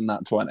joking, but that's a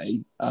nat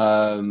 20.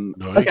 Nice.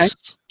 Okay.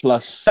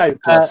 Plus 7,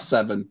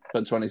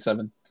 but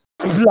 27.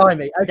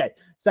 Blimey. Okay.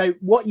 So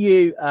what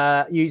you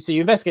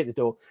investigate the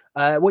door.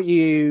 What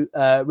you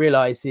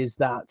realize is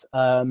that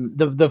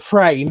the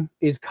frame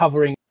is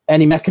covering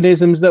any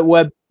mechanisms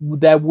that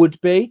there would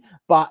be,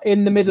 but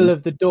in the middle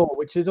of the door,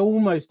 which is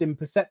almost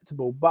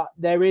imperceptible, but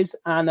there's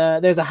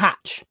a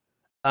hatch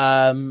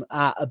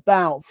at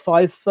about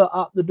 5 foot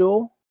up the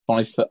door.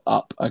 5 foot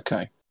up.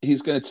 Okay.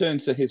 He's going to turn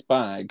to his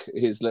bag,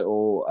 his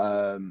little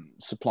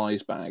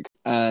supplies bag,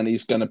 and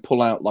he's going to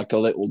pull out a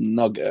little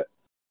nugget,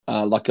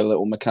 like a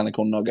little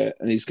mechanical nugget,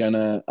 and he's going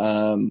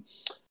to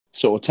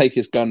sort of take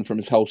his gun from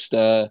his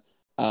holster,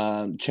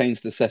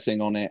 change the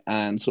setting on it,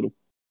 and sort of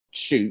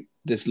shoot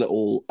this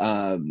little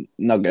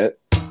nugget,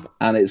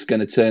 and it's going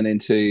to turn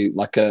into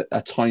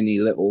a tiny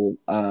little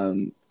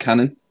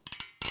cannon.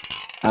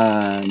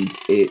 And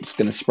it's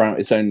going to sprout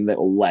its own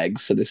little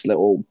legs. So this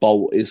little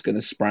bolt is going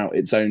to sprout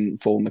its own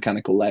 4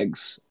 mechanical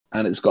legs,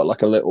 and it's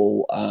got a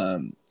little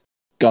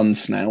gun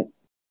snout,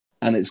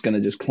 and it's going to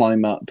just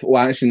climb up.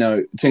 Well, actually,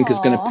 no. Tinker's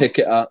going to Aw. pick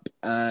it up,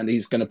 and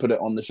he's going to put it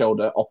on the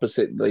shoulder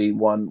opposite the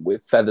one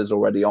with feathers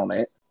already on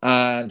it,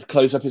 and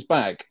close up his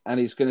bag. And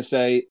he's going to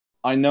say,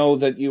 "I know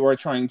that you are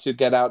trying to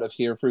get out of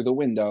here through the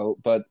window,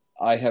 but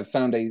I have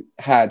found a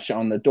hatch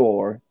on the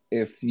door.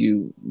 If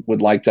you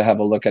would like to have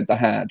a look at the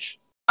hatch."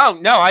 Oh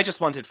no, I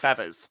just wanted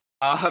feathers.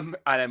 And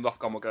then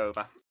Rothgon will go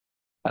over.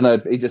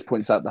 And he just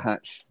points out the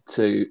hatch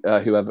to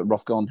whoever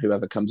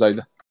comes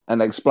over,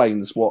 and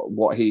explains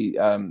what he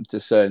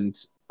discerned.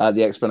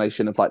 The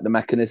explanation of like the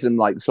mechanism,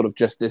 like sort of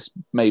just this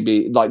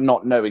maybe like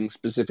not knowing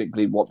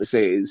specifically what this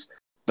is,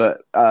 but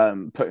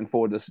putting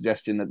forward the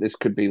suggestion that this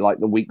could be like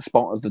the weak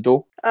spot of the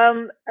door.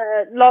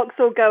 Lox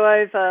will go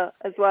over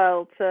as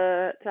well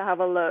to have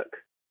a look.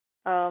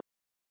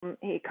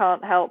 He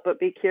can't help but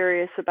be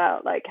curious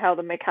about like how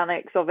the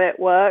mechanics of it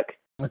work.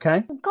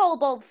 Okay.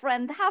 Kobold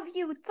friend, have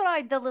you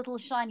tried the little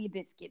shiny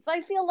biscuits?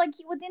 I feel like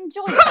you would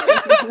enjoy them.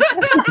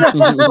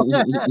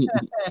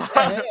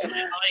 I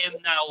am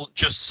now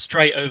just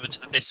straight over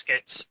to the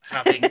biscuits,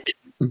 having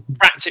been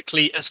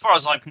practically, as far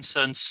as I'm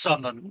concerned,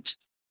 summoned.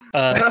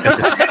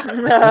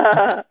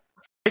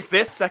 Is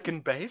this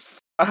second base?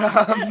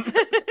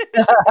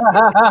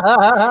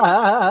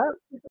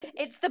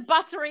 It's the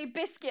buttery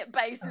biscuit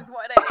base, is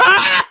what it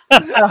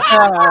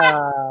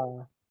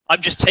is.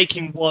 I'm just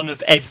taking one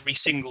of every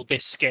single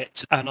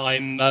biscuit, and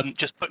I'm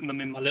just putting them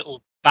in my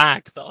little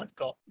bag that I've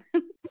got.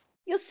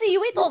 You see,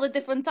 you eat all the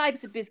different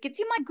types of biscuits.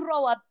 You might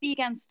grow a big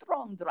and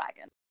strong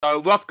dragon.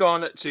 So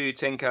Rothgon to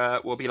Tinker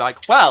will be like,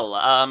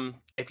 well,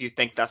 if you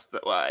think that's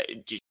the way,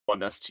 do you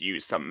want us to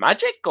use some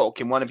magic, or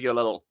can one of your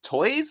little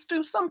toys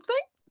do something?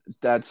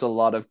 That's a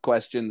lot of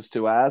questions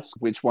to ask.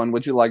 Which one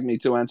would you like me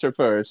to answer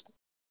first?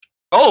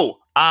 Oh,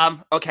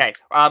 okay.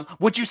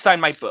 Would you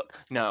sign my book?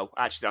 No,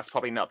 actually, that's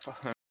probably not.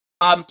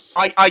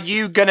 Are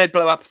you gonna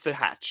blow up the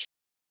hatch?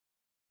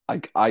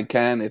 I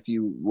can, if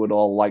you would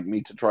all like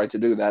me to try to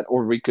do that,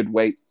 or we could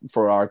wait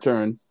for our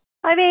turn.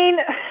 I mean,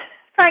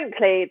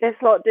 frankly, this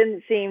lot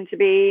didn't seem to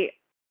be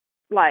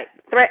like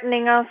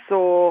threatening us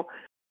or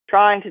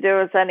trying to do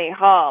us any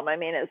harm. I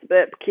mean, it's a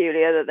bit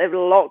peculiar that they've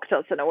locked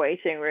us in a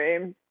waiting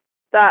room.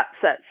 That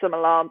sets some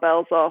alarm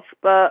bells off.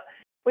 But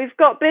we've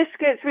got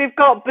biscuits, we've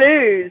got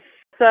booze.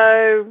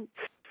 So,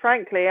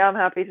 frankly, I'm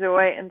happy to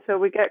wait until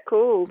we get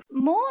called.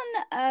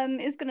 Morn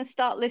is going to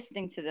start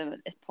listening to them at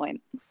this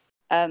point.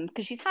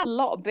 Because she's had a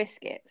lot of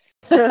biscuits.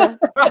 She's going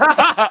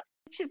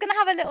to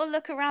have a little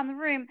look around the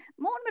room.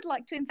 Morn would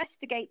like to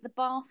investigate the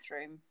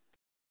bathroom.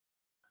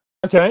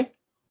 Okay.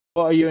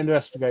 What are you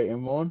investigating,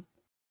 Morn?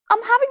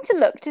 I'm having to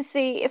look to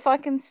see if I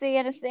can see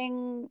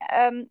anything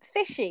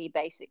fishy,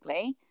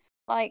 basically.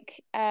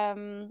 Like,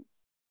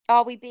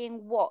 are we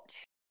being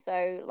watched?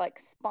 So, like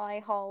spy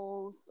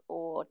holes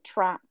or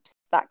traps,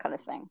 that kind of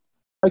thing.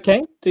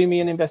 Okay, do me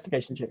an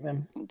investigation check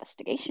then.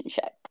 Investigation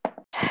check.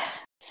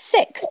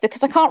 6,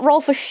 because I can't roll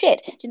for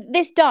shit.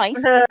 This dice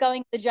is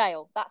going to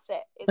jail. That's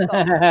it. It's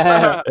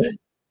gone.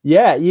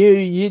 Yeah,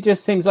 you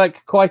just seems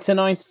like quite a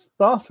nice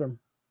bathroom.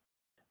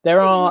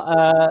 There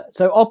are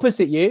so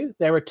opposite you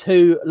there are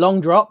 2 long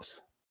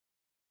drops.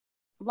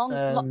 I'm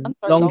sorry,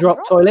 long drop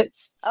drops?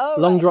 toilets. Oh,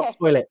 long right, drop okay.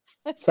 toilets.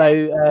 Okay. So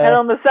And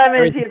on the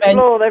there is a 70th bench-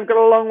 floor, they've got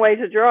a long way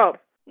to drop.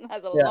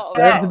 There's a yeah, lot of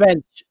there's a it.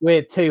 bench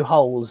with 2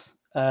 holes.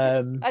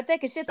 I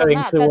take a shit on going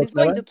that. That towards is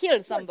going the to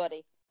kill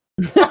somebody.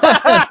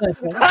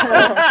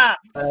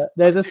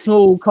 There's a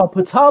small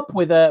copper tub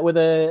with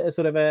a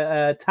sort of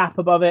a tap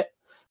above it,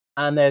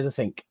 and there's a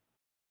sink.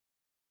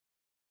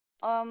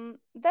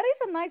 There is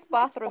a nice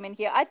bathroom in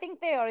here. I think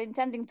they are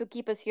intending to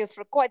keep us here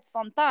for quite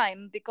some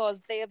time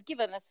because they have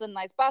given us a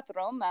nice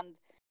bathroom and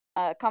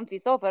comfy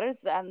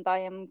sofas, and I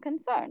am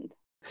concerned.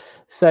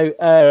 So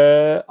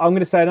I'm going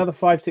to say another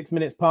 5-6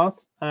 minutes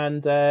pass,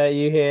 and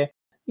you hear,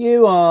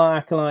 "You are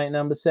acolyte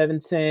number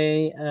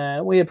 70.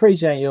 We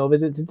appreciate your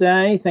visit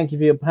today. Thank you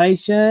for your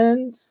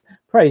patience.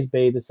 Praise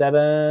be the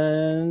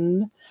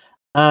 7.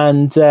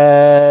 And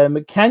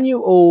can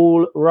you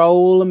all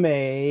roll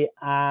me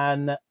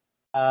an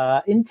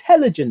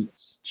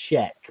intelligence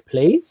check,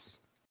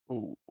 please?"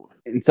 Ooh.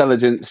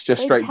 Intelligence,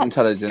 just straight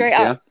intelligence, straight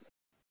yeah? up.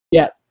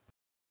 Yeah.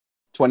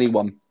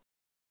 21.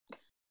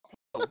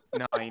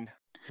 9.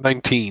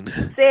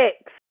 19.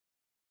 6.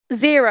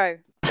 0.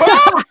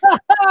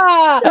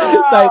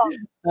 So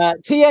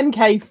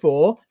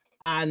TNK4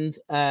 and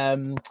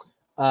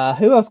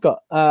who else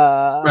got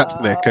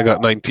Ratnick, I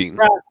got 19.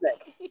 Ratnick.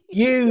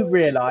 You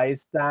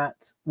realise that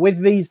with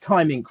these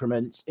time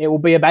increments, it will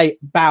be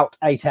about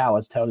 8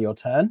 hours till your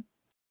turn.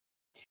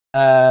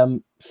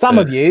 Some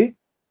of you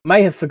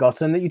may have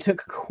forgotten that you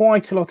took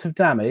quite a lot of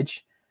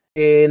damage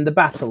in the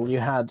battle you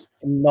had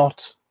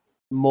not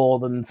more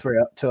than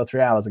 2 or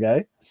 3 hours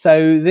ago.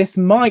 So this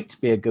might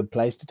be a good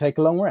place to take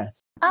a long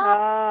rest.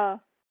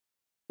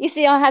 You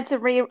see, I had to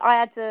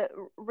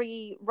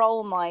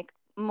re-roll my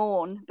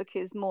Morn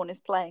because Morn is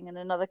playing in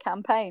another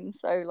campaign.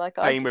 So like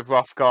I Playing with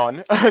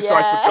Rothgon. So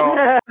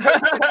I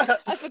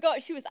forgot. I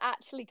forgot she was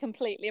actually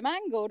completely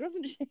mangled,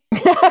 wasn't she?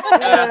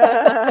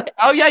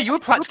 Oh yeah, you were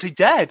practically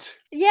dead.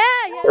 Yeah,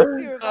 to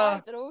be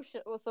revived and all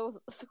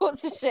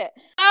sorts of shit.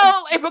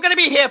 Well, if we're going to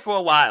be here for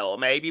a while,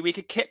 maybe we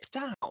could kip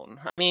down.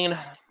 I mean,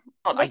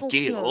 not Little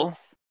ideal.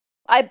 snooze.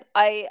 I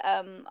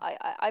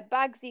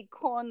bag the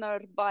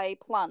corner by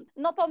plant.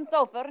 Not on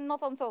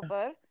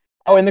sofa.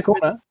 Oh, in the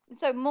corner.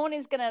 So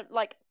Morning's gonna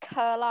like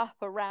curl up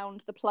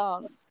around the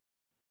plant.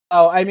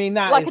 Oh, I mean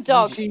that Like is- a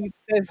dog.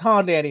 there's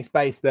hardly any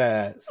space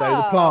there, so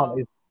Oh.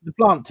 the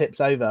plant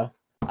tips over.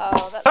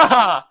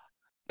 Oh,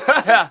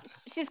 that's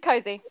she's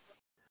cozy.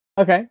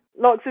 Okay.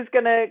 Lox is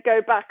gonna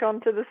go back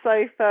onto the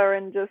sofa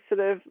and just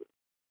sort of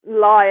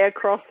lie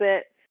across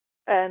it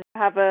and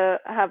have a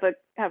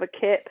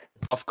kip.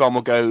 Ofcom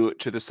will go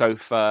to the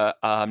sofa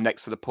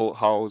next to the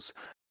portholes,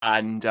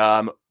 and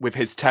with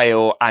his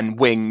tail and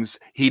wings,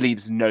 he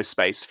leaves no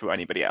space for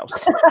anybody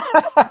else.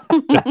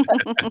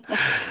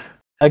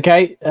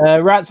 Okay,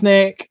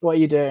 Ratsnick, what are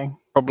you doing?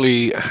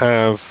 Probably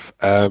have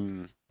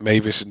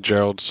Mavis and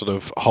Gerald sort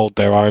of hold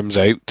their arms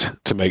out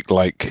to make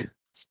like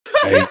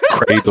a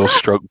cradle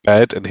stroke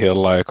bed, and he'll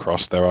lie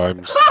across their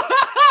arms.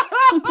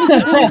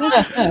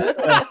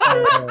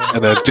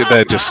 And then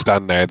they just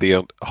stand there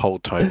the whole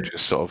time,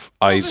 just sort of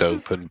eyes this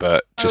is open,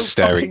 but just so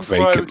staring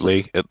fucking gross.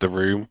 vacantly at the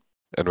room.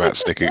 And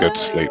Ratsnick will go to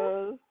sleep.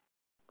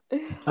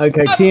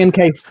 Okay,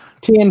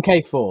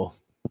 TNK4.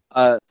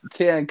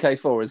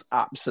 TNK4 is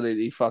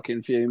absolutely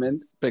fucking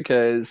fuming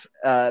because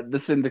the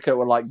syndicate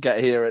were like,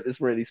 get here at this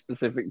really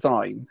specific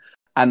time,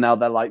 and now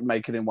they're like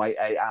making him wait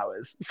 8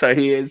 hours. So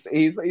he's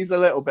a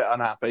little bit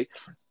unhappy,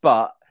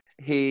 but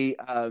he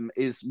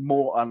is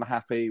more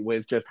unhappy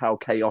with just how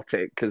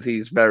chaotic, because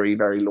he's very,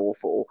 very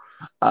lawful,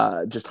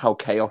 just how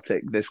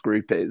chaotic this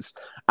group is.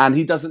 And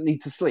he doesn't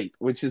need to sleep,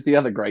 which is the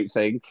other great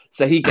thing.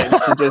 So he gets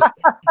to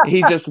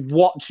he just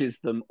watches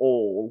them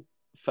all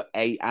for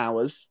 8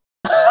 hours.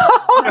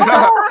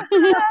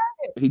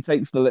 He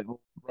takes the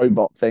little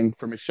robot thing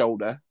from his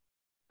shoulder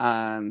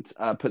and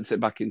puts it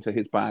back into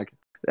his bag,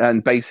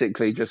 and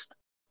basically just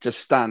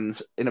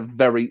stands in a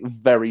very,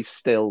 very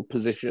still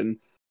position,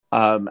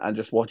 and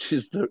just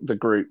watches the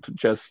group.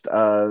 Just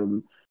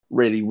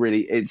really,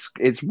 really,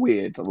 it's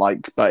weird.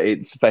 Like, but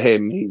it's for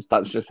him.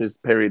 That's just his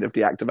period of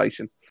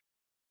deactivation.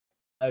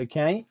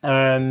 Okay,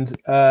 and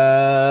who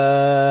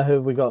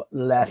have we got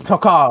left?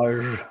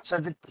 Tokaj. So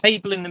the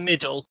table in the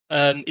middle,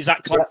 is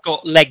that kind of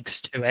got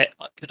legs to it?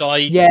 Could I?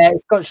 Yeah,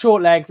 it's got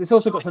short legs. It's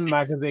also got some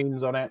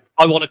magazines on it.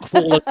 I want to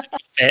crawl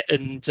underneath it,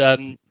 and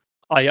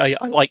I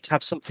like to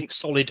have something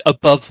solid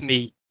above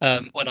me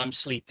when I'm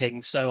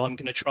sleeping. So I'm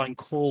going to try and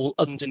crawl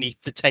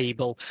underneath the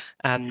table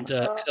and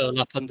curl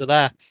up under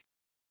there.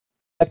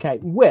 Okay,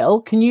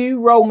 Will, can you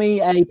roll me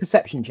a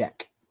perception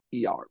check?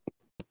 Yarp.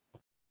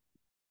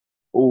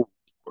 Oh,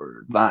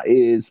 that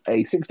is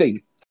a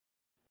 16.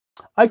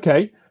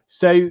 Okay,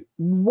 so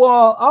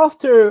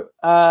after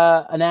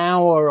an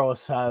hour or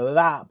so of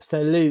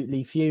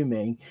absolutely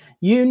fuming,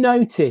 you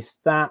notice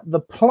that the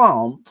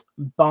plant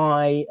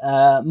by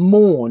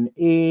Morn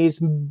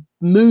is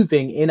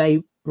moving in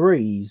a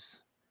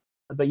breeze,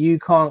 but you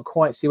can't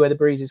quite see where the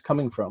breeze is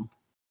coming from.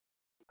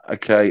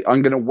 Okay,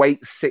 I'm going to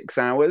wait 6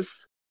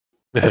 hours.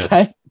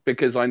 Okay.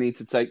 Because I need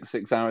to take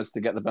 6 hours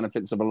to get the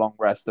benefits of a long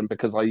rest, and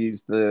because I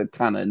use the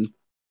cannon,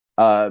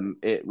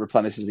 it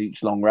replenishes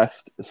each long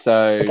rest.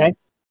 So Okay.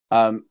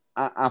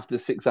 After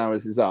 6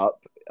 hours is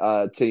up,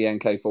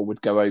 TNK4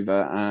 would go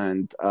over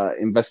and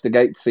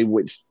investigate to see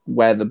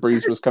where the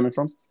breeze was coming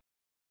from.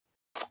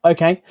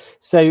 Okay,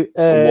 so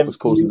Or what was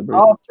causing the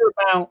breeze. after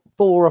about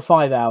 4 or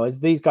 5 hours,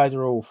 these guys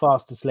are all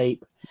fast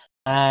asleep,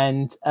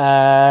 and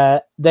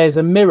there's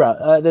a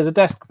mirror. There's a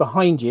desk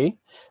behind you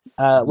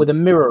with a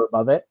mirror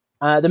above it.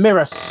 The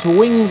mirror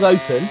swings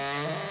open,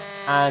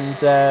 and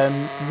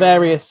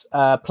various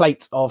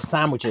plates of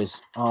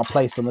sandwiches are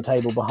placed on the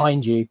table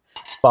behind you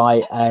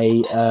by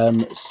a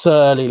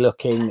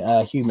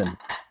surly-looking human.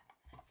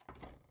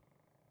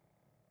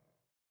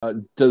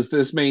 Does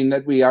this mean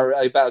that we are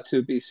about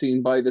to be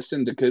seen by the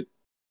syndicate?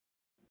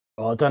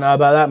 I don't know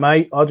about that,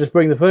 mate. I'll just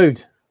bring the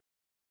food.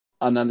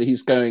 And then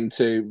he's going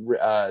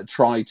to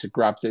try to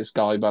grab this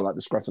guy by like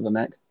the scruff of the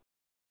neck.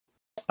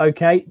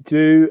 Okay,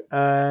 do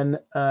an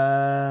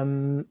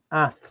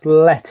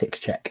athletics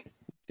check.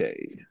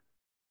 Okay.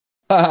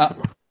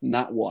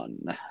 Nat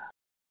 1.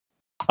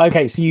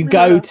 Okay, so you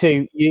go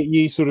to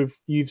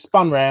you've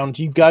spun round,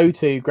 you go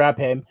to grab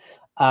him,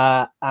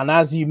 and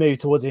as you move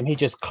towards him, he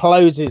just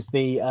closes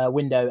the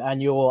window,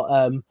 and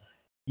your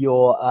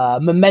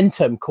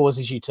momentum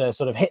causes you to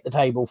sort of hit the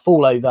table,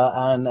 fall over,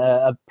 and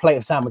a plate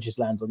of sandwiches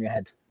lands on your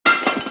head.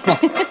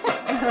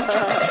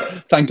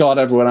 Thank God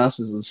everyone else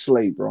is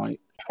asleep, right?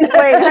 Wait,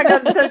 hang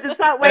on. So does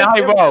that wake?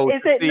 I rolled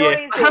Is it to see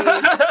noisy?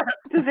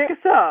 Does it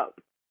stop?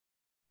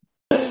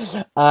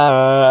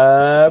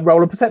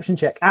 Roll a perception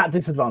check at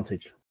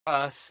disadvantage.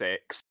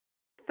 6.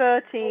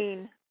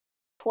 13.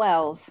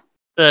 12.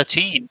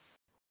 13.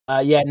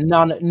 Yeah,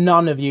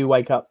 none of you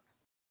wake up.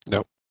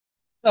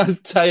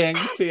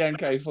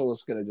 TNK4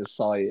 is going to just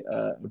sigh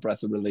a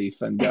breath of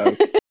relief and go,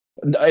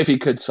 if he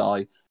could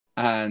sigh,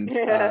 and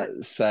Yeah.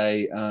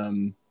 say,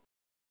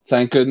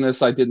 "Thank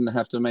goodness I didn't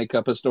have to make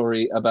up a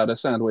story about a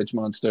sandwich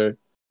monster."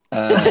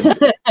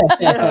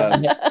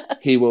 And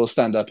he will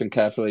stand up and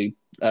carefully,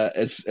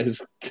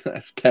 as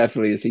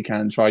carefully as he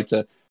can, try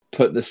to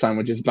put the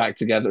sandwiches back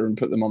together and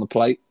put them on the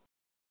plate.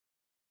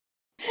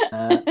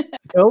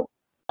 Cool.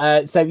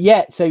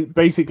 So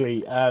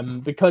basically,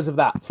 because of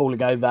that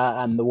falling over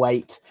and the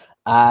weight,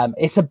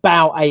 it's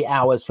about 8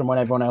 hours from when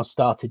everyone else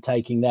started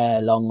taking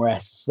their long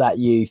rests that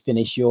you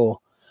finish your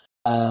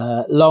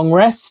long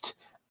rest.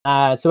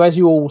 So as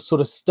you all sort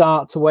of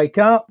start to wake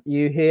up,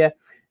 you hear,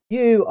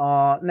 "You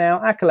are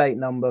now acolyte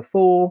number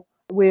 4.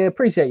 We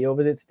appreciate your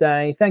visit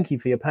today. Thank you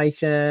for your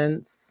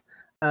patience.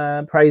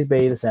 Praise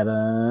be the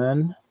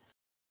 7."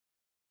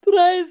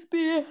 Praise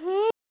be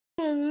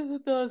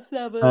the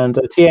 7. And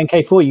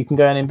TNK4, you can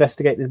go and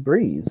investigate this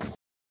breeze.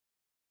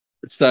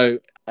 So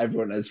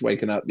everyone has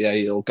waken up. Yeah,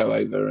 you'll go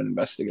over and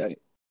investigate.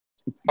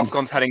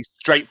 Ofcon's heading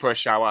straight for a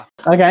shower.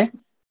 Okay.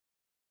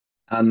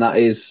 And that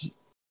is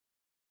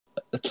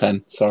a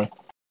 10, sorry.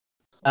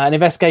 An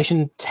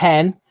investigation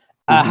 10.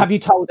 Have you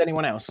told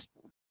anyone else?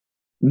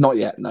 Not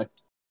yet, no.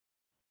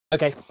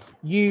 Okay.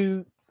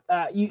 You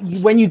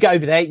when you go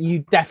over there,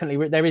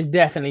 there is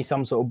definitely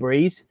some sort of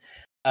breeze,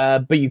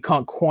 but you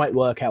can't quite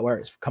work out where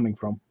it's coming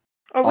from.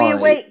 Are we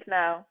awake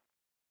now?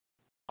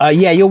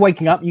 Yeah, you're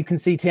waking up. You can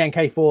see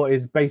TNK4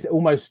 is basically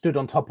almost stood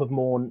on top of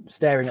Morn,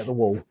 staring at the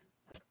wall.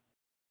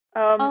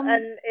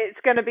 And it's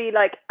going to be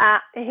like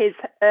at his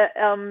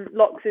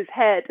Lox's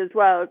head as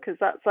well, because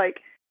that's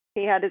like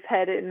he had his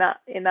head in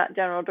that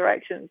general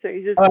direction. So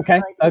he's just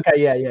Okay.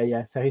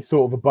 Yeah. So he's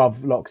sort of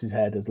above Lox's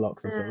head as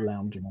Lox is sort of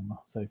lounging on the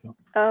sofa.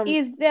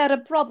 Is there a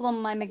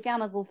problem, my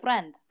mechanical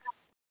friend?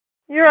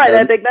 You're right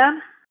there, big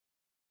man.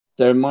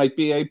 There might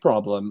be a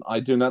problem. I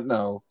do not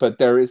know, but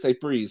there is a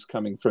breeze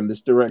coming from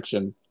this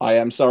direction. I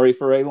am sorry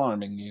for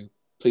alarming you.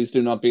 Please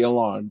do not be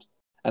alarmed.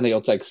 And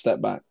he'll take a step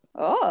back.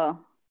 Oh,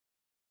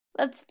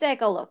 let's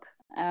take a look.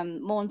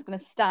 Morn's going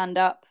to stand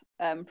up,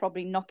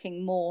 probably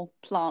knocking more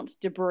plant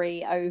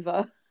debris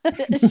over.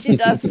 She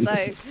does so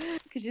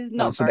because she's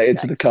not Bouncing very it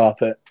into the dexterous.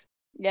 carpet.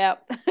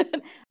 Yep.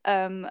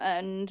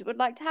 And would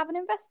like to have an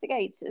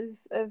investigate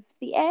of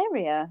the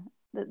area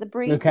that the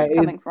breeze is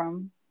coming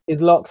from.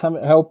 Is Lox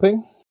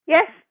helping?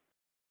 Yes.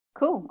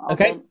 Cool. I'll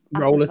Okay, go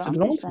at roll it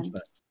advantage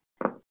advantage.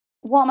 then.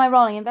 What am I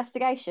rolling?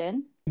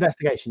 Investigation?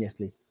 Investigation, yes,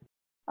 please.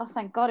 Oh,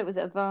 thank God it was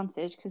at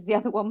advantage because the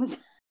other one was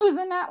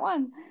a nat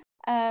one.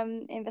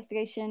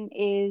 Investigation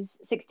is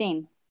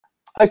 16.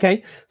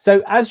 Okay,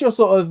 so as you're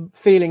sort of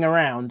feeling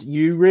around,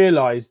 you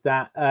realise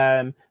that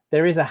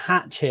there is a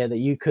hatch here that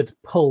you could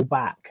pull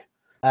back.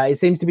 It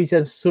seems to be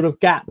some sort of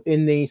gap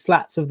in the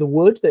slats of the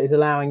wood that is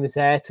allowing this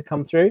air to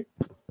come through.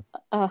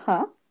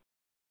 Uh-huh.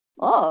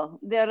 Oh,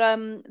 there are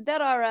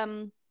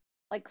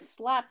like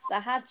slats,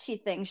 a hatchy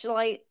thing.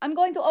 I'm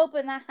going to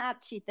open a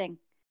hatchy thing.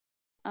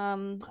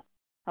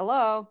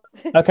 Hello.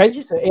 Okay,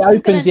 so it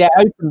opens. Yeah,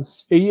 it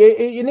opens.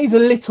 It needs a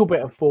little bit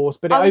of force,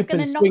 but it I was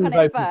going opens, to knock swings on it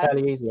open first,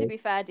 fairly to easily. be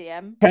fair,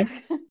 DM. Okay.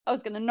 I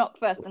was going to knock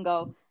first and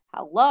go,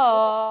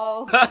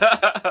 hello.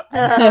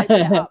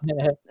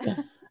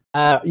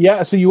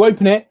 Yeah, so you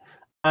open it,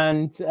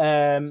 and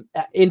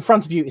in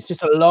front of you, it's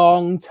just a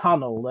long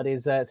tunnel that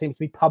is seems to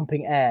be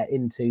pumping air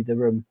into the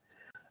room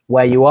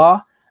where you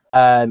are.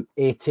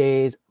 It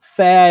is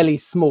fairly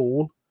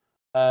small,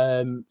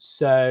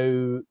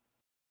 so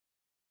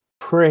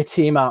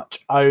pretty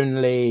much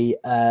only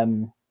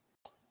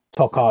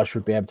Tokaj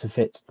would be able to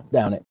fit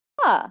down it.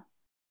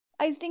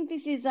 I think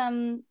this is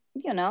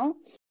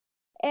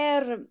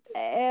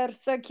air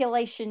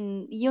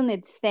circulation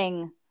unit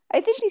thing. I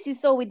think this is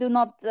so we do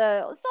not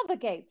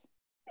suffocate.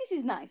 This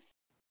is nice.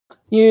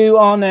 You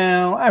are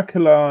now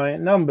acolyte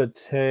number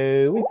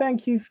 2. We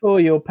thank you for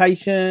your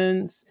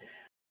patience.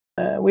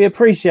 We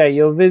appreciate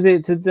your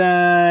visit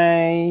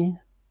today.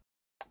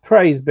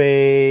 Praise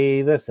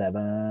be the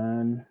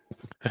 7.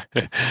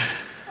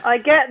 I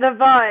get the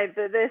vibe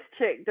that this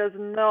chick does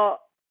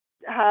not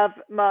have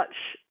much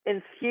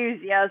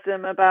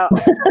enthusiasm about.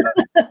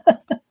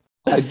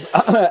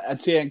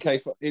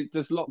 TNK4,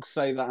 does Lox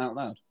say that out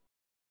loud?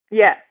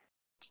 Yeah.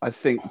 I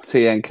think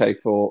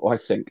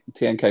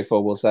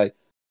TNK4 will say,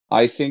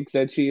 I think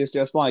that she is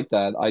just like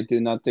that. I do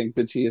not think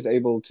that she is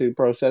able to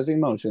process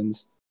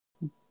emotions.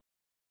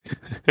 No,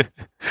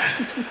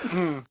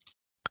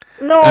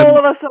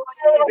 that's not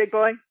my big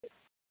boy.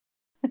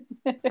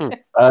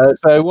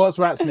 So what's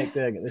Ratsnick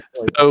doing at this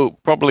point? So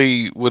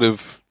probably would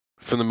have,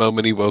 from the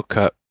moment he woke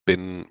up,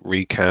 been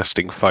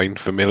recasting Find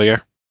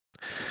Familiar.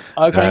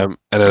 Okay. And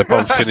then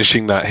upon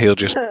finishing that, he'll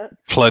just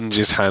plunge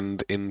his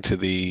hand into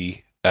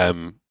the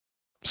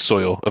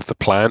soil of the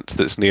plant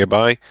that's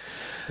nearby.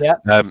 Yeah.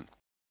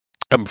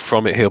 And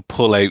from it, he'll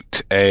pull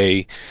out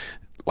a,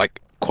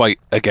 quite,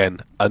 again,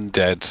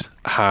 undead,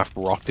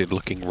 half-rotted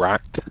looking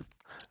rat.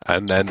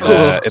 And then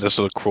it'll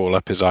sort of crawl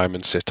up his arm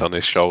and sit on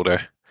his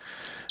shoulder.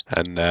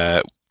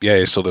 And,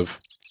 he'll sort of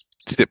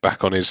sit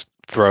back on his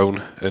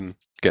throne and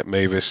get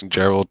Mavis and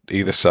Gerald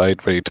either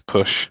side ready to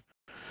push.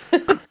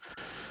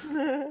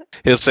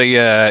 he'll say,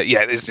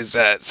 "Yeah, this is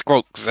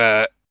Squawks.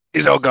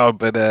 He's all gone,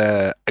 but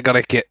I got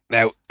a kit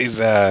now. Is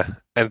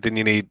anything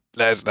you need?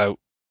 Let us know."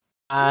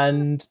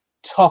 And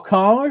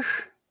Tokaj?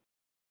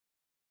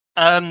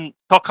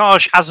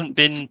 Tokaj hasn't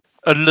been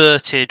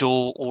alerted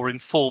or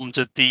informed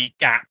of the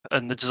gap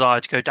and the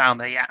desire to go down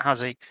there yet,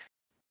 has he?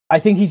 I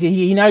think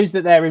he knows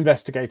that they're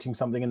investigating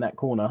something in that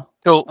corner.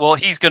 Cool. Well,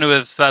 he's going to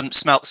have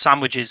smelt the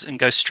sandwiches and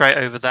go straight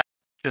over there.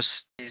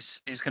 He's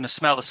going to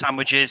smell the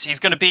sandwiches. He's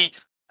going to be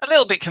a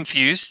little bit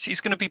confused.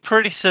 He's going to be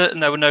pretty certain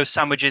there were no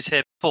sandwiches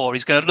here before.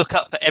 He's going to look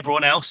up at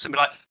everyone else and be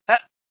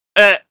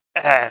like,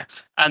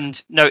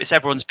 and notice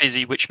everyone's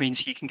busy, which means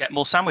he can get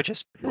more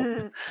sandwiches.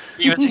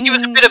 He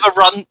was a bit of a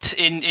runt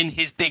in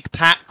his big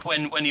pack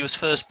when he was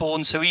first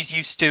born, so he's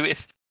used to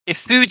if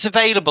food's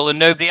available and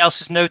nobody else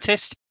has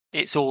noticed,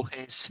 it's all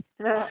his.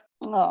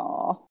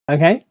 Oh.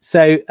 Okay,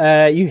 so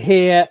you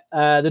hear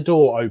the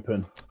door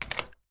open.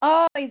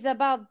 Oh, it's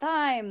about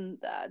time.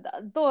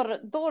 The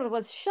door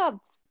was shut.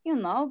 You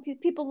know,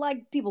 people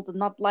do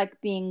not like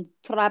being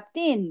trapped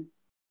in.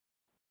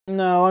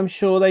 No, I'm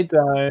sure they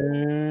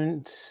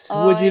don't.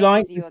 Oh, Would you it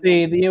like is you to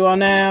see again. that you are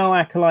now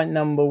Acolyte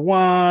number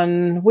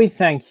 1? We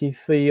thank you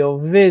for your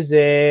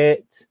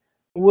visit.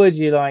 Would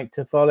you like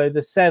to follow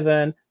the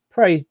 7?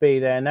 Praise be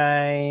their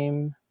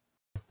name.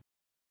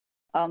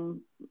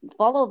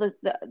 Follow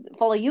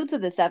you to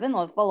the 7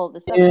 or follow the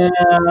 7?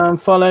 Yeah,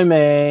 follow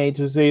me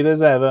to see the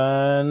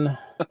 7.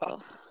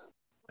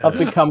 I've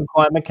become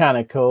quite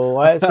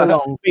mechanical. It's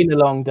been a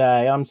long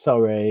day. I'm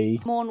sorry.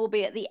 Morn will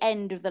be at the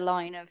end of the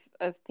line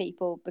of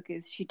people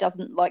because she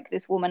doesn't like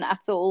this woman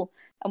at all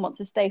and wants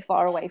to stay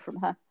far away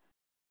from her.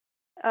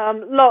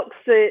 Locks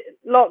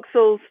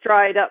will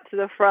stride up to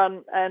the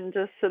front and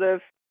just sort of,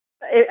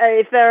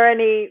 if there are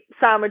any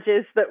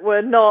sandwiches that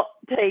were not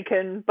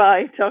taken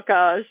by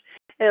Tokaj,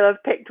 he'll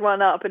have picked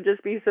one up and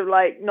just be sort of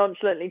like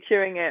nonchalantly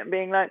chewing it and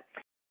being like,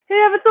 "Have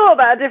you ever thought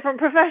about a different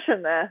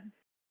profession there?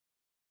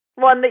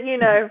 One that, you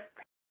know,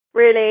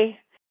 really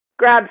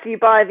grabs you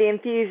by the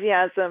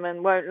enthusiasm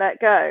and won't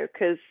let go,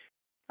 because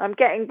I'm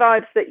getting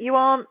vibes that you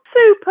aren't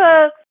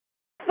super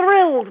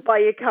thrilled by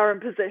your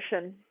current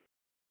position."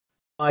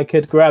 I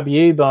could grab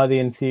you by the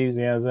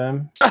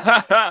enthusiasm.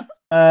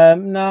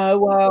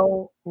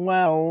 No,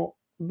 well,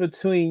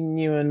 between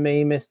you and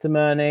me, Mr.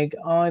 Mernig,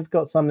 I've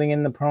got something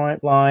in the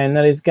pipeline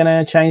that is going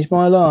to change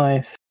my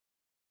life.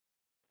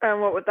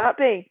 And what would that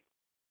be?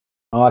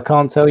 Oh, I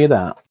can't tell you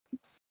that.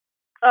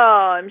 Oh,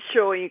 I'm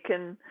sure you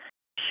can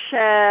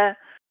share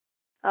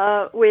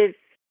with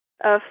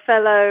a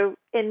fellow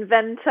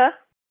inventor.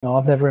 No,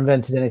 I've never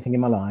invented anything in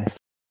my life.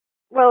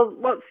 Well,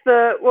 what's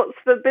the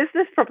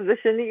business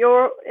proposition that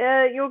you're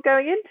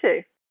going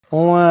into?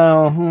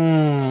 Well,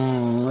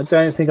 I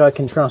don't think I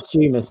can trust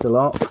you, Mr.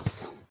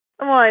 Locks.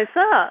 Why is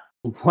that?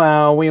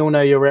 Well, we all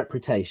know your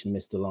reputation,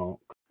 Mr.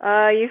 Locke.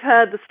 You've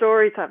heard the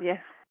stories, have you?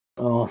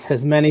 Oh,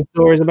 there's many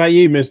stories about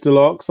you, Mr.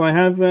 Locks. I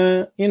have,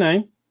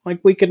 like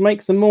we could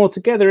make some more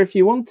together if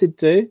you wanted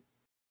to.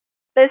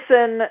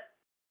 Listen,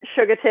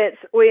 Sugar Tits,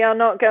 we are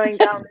not going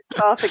down this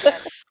path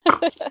again.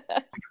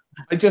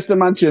 I just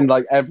imagine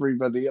like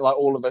everybody, like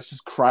all of us,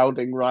 just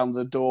crowding round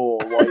the door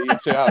while you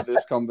two have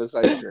this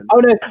conversation. Oh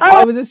no,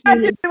 I was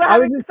assuming. I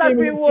was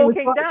assuming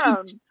walking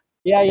down. She's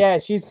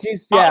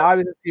I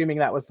was assuming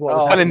that was what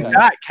was Well, in happening.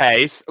 that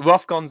case,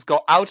 Rothgon's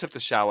got out of the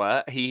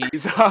shower.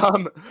 He's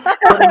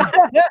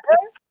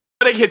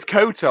putting his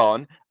coat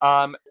on,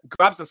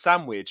 grabs a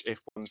sandwich if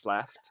one's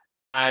left,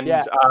 and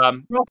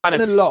Rothgon kind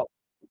and of Locke,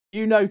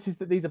 you notice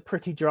that these are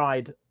pretty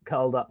dried,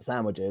 curled up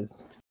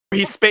sandwiches.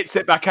 he spits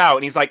it back out,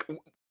 and he's like,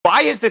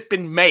 "Why has this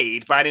been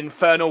made by an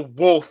infernal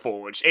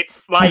warforge?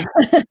 It's like."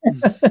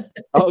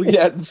 Oh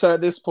yeah, so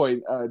at this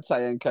point,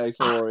 Tayan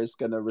K4 is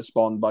going to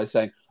respond by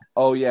saying,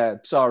 "Oh yeah,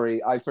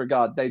 sorry, I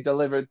forgot. They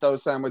delivered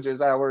those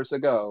sandwiches hours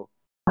ago."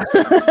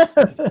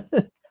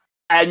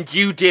 And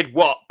you did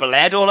what?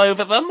 Bled all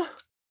over them?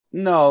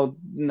 No,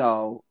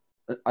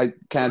 I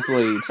can't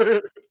bleed.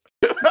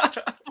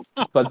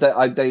 But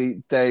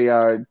they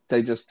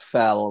just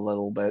fell a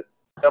little bit.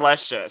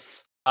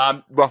 Delicious.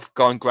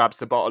 Rothgon grabs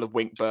the bottle of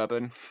Wink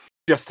bourbon,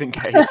 just in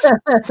case. So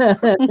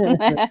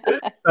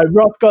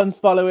Rothgon's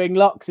following,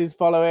 Locks is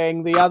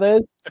following the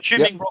others.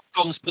 Assuming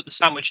Rothgon's put the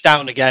sandwich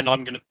down again,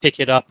 I'm going to pick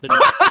it up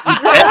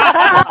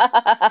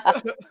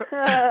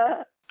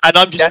and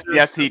I'm just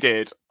yes, he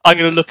did. I'm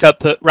going to look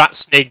up at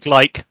Ratsnig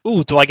like,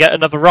 "Ooh, do I get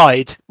another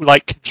ride?"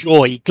 Like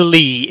joy,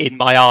 glee in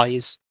my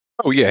eyes.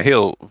 Oh yeah,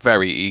 he'll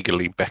very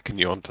eagerly beckon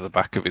you onto the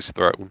back of his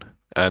throne,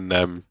 and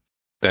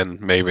then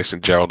Mavis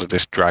and Gerald will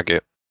just drag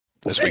it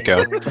as we go.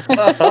 Lift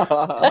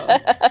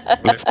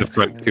the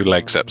front 2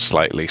 legs up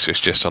slightly, so it's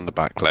just on the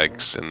back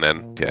legs, and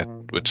then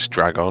we'll just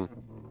drag on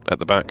at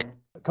the back.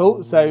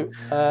 Cool. So,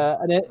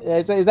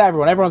 is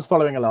everyone? Everyone's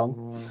following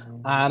along,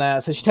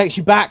 and so she takes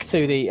you back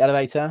to the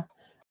elevator.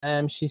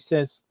 She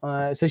says,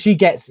 so she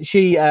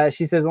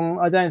says,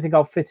 "I don't think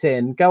I'll fit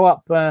in. Go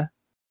up.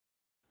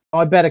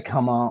 I better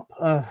come up.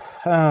 I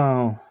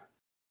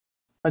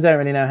don't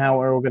really know how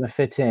we're all going to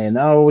fit in.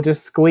 Oh, we'll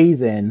just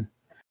squeeze in."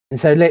 And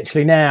so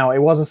literally now, it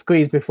was a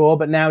squeeze before,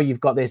 but now you've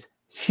got this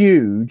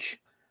huge,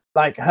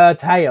 like her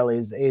tail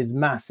is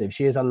massive.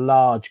 She is a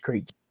large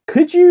creature.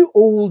 Could you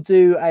all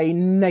do a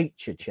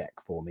nature check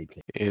for me,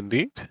 please?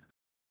 Indeed.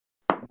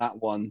 That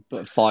one,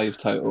 but 5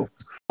 total.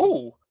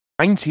 Oh,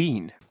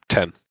 19.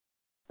 10.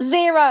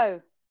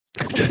 0.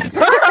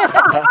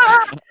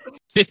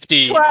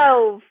 50.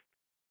 12.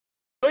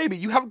 Amy,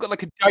 you haven't got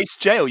like a dice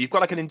jail. You've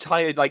got like an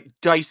entire like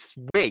dice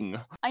wing.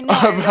 I know.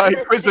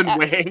 Like prison Yeah.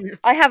 wing.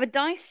 I have a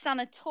dice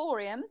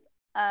sanatorium.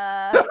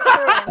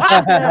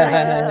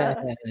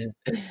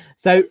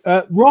 So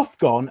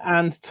Rothgon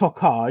and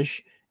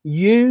Tokaj,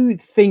 you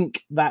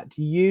think that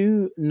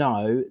you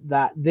know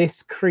that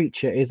this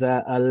creature is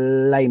a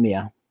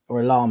lamia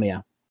or a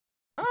lamia.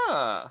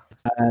 Ah.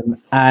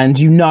 And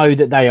you know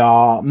that they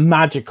are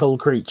magical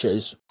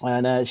creatures.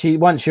 And she,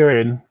 once you're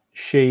in,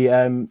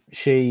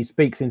 she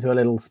speaks into a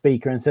little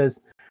speaker and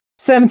says,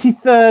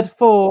 73rd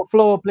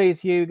floor, please,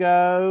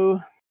 Hugo.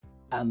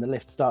 And the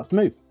lift starts to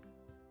move.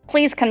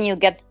 Please, can you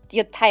get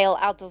your tail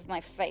out of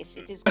my face?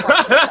 It is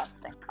quite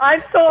disgusting.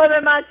 I'm sort of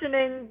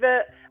imagining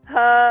that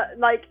her,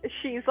 like,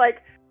 she's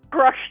like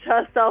crushed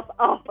herself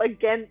up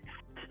against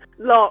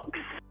Locks.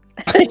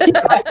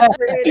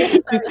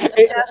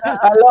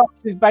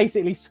 Alox is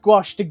basically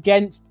squashed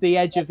against the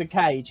edge of the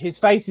cage. His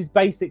face is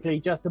basically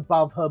just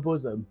above her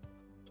bosom.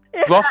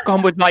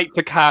 Rothgon would like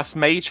to cast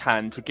Mage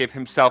Hand to give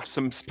himself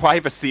some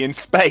privacy and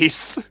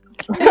space.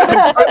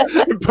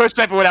 And push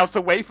everyone else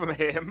away from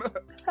him.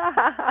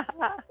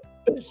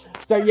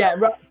 So yeah,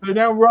 so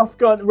now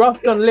Rothgon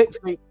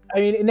literally, I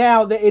mean,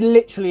 now it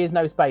literally is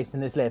no space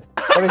in this lift.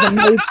 There is a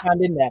mage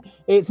hand in there.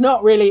 It's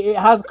not really, it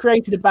has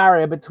created a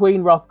barrier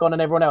between Rothgon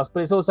and everyone else,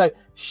 but it's also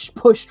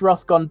pushed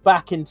Rothgon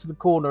back into the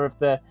corner of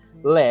the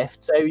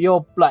lift. So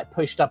you're like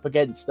pushed up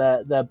against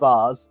the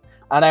bars,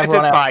 and This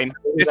everyone is else fine.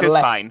 This is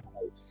fine.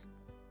 space.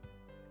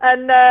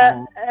 And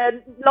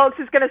Locks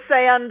is going to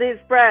say under his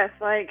breath,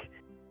 like,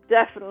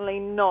 definitely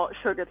not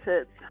sugar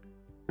tits.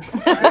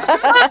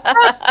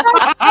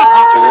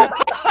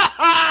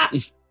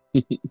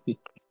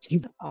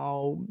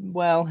 Oh,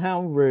 well,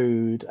 how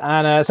rude.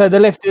 And so the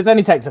lift, it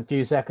only takes a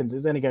few seconds.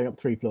 It's only going up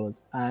 3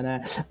 floors.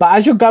 And but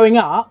as you're going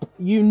up,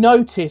 you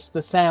notice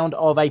the sound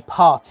of a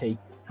party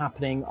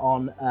happening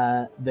on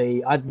either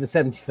the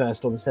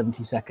 71st or the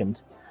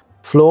 72nd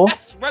floor.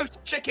 Yes, roast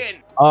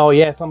chicken. Oh,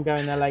 yes, I'm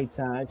going there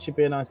later. It should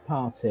be a nice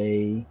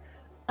party.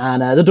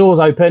 And the doors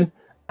open,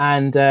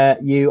 and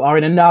you are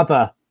in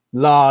another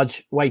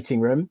large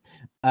waiting room.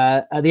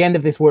 At the end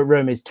of this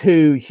room is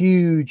 2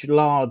 huge,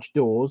 large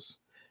doors.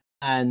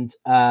 And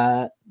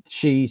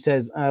she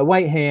says,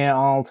 wait here,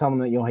 I'll tell them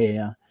that you're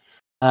here.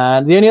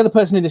 The only other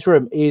person in this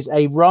room is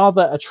a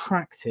rather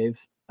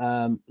attractive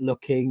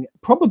looking,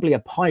 probably a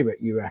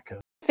pirate, you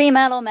reckon?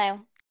 Female or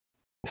male?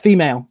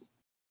 Female.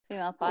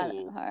 Female pilot.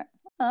 Ooh. Her.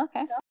 Oh,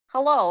 okay.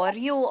 Hello, are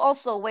you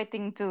also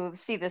waiting to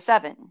see the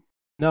 7?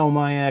 No,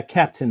 my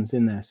captain's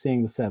in there,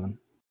 seeing the 7.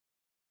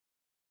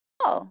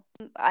 Oh,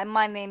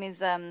 my name is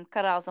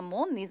Karal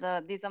Zamon.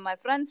 These are my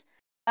friends.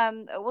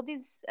 What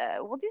is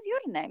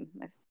your name?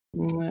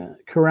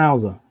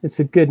 Carouser. It's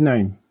a good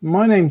name.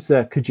 My name's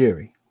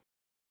Kajuri.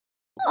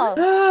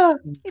 Oh,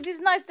 it is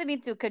nice to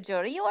meet you,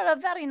 Kajuri. You are a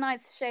very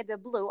nice shade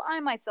of blue.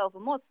 I myself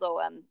am also,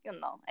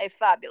 a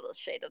fabulous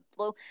shade of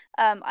blue.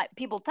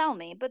 People tell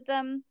me, but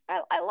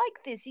I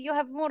like this. You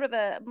have more of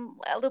a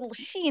little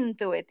sheen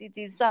to it. It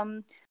is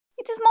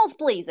most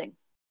pleasing.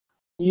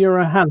 You're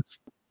a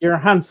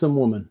handsome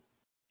woman.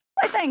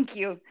 Why, thank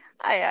you.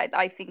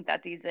 I think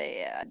that is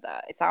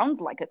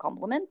sounds like a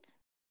compliment.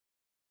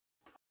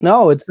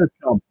 No, it's a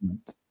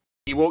compliment.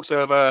 He walks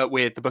over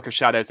with the Book of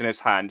Shadows in his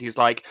hand. He's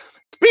like,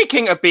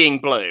 speaking of being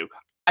blue,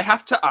 I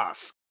have to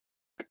ask,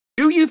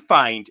 do you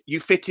find you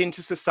fit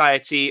into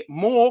society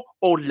more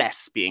or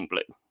less being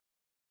blue?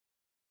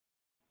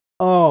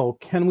 Oh,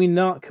 can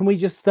we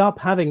just stop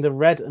having the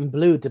red and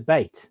blue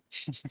debate?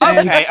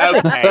 Okay.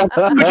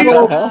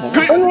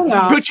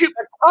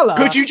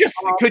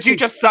 Could you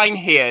just sign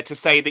here to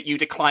say that you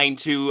decline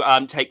to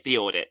take the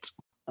audit?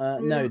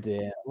 No,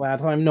 dear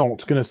lad, I'm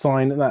not going to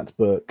sign that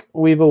book.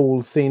 We've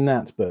all seen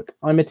that book.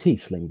 I'm a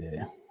tiefling,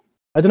 dear.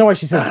 I don't know why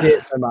she says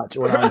dear so much.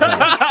 When I'm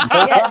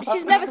Yeah,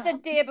 she's never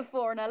said dear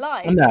before in her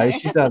life. No,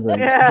 she doesn't.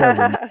 She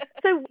doesn't.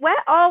 So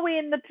where are we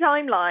in the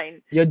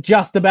timeline? You're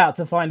just about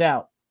to find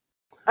out.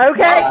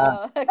 Okay.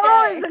 Oh, okay.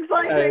 Oh, it's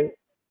exciting.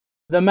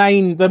 The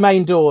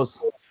main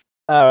doors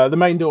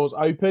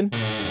open,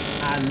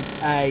 and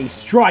a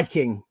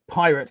striking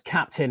pirate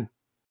captain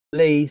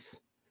leaves,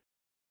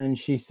 and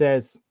she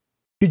says,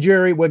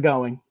 Kajuri, we're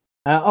going.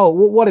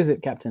 What is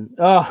it, Captain?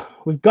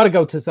 We've got to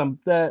go to some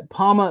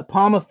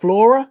Palma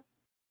Flora.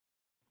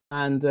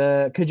 And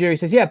Kajuri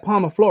says, yeah,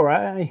 Palma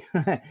Flora.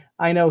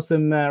 I know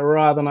some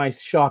rather nice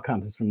shark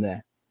hunters from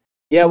there.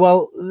 Yeah,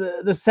 well,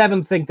 the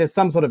 7 think there's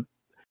something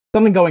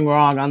going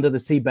wrong under the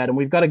seabed, and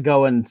we've got to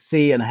go and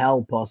see and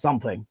help or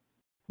something.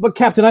 But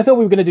Captain, I thought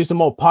we were going to do some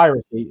more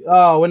piracy.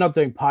 Oh, we're not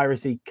doing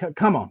piracy.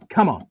 Come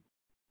on.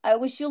 I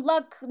wish you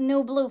luck,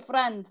 new blue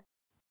friend.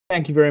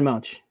 Thank you very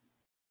much.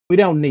 We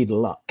don't need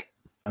luck.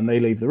 and they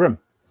leave the room.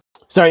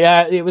 Sorry,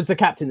 it was the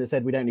captain that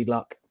said we don't need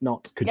luck,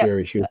 not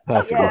Kajuri. She was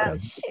perfect. Yeah,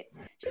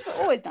 she's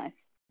always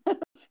nice.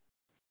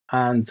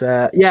 And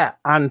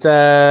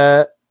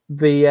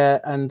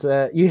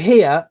you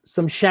hear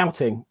some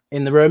shouting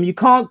in the room. You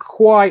can't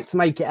quite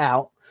make it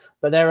out,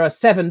 but there are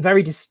 7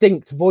 very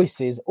distinct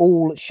voices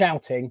all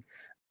shouting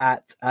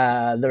at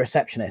the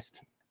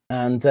receptionist.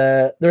 And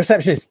the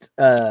receptionist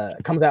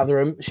comes out of the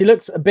room. She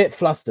looks a bit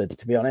flustered,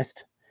 to be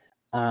honest.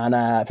 And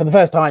for the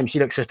first time, she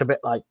looks just a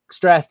bit like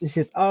stressed. She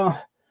says, "Oh,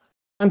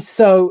 I'm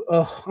so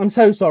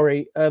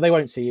sorry. They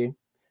won't see you.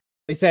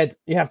 They said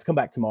you have to come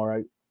back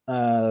tomorrow.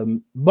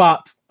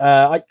 But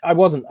I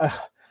wasn't.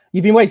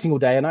 You've been waiting all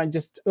day, and I'm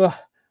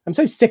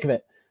so sick of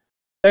it.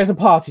 There's a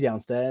party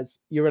downstairs.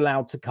 You're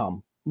allowed to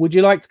come. Would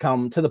you like to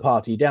come to the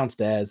party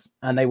downstairs?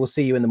 And they will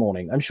see you in the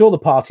morning. I'm sure the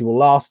party will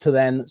last to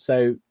then. So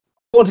you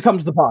want to come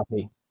to the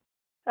party?"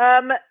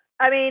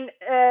 I mean,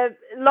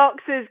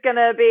 Lox is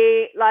gonna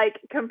be like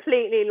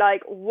completely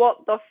like,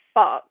 what the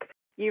fuck?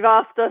 You've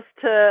asked us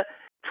to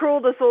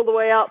trawled us all the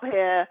way up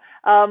here,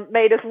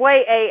 made us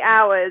wait 8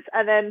 hours,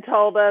 and then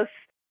told us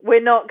we're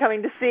not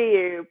coming to see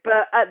you.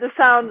 But at the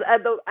sounds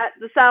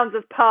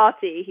of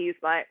party, he's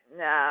like,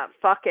 nah,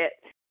 fuck it.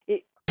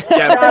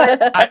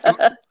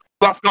 Yeah,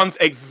 Rothgon's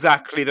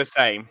exactly the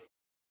same.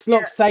 Does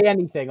Lox say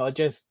anything, or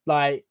just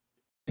like,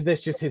 is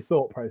this just his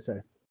thought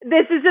process?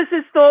 This is just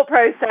his thought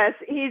process.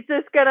 He's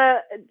just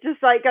gonna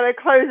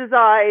close his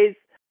eyes,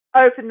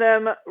 open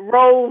them,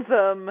 roll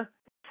them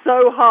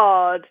so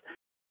hard,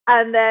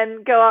 and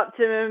then go up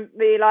to him and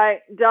be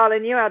like,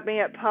 "Darling, you had me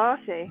at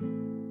party."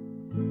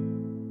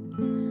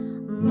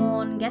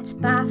 Morn gets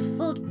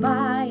baffled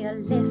by a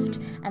lift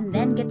and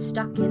then gets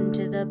stuck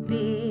into the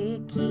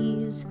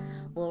bickies.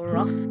 Will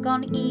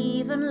Rothgon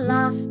even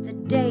last the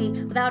day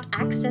without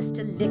access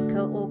to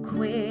liquor or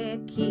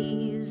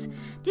quickies?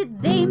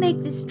 Did they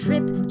make this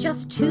trip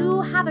just to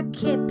have a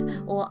kip,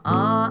 or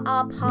are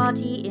our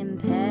party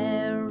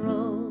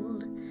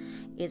imperiled?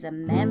 Is a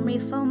memory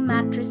foam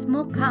mattress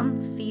more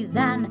comfy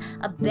than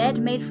a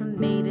bed made from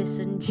Mavis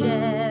and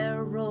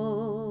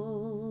Gerald?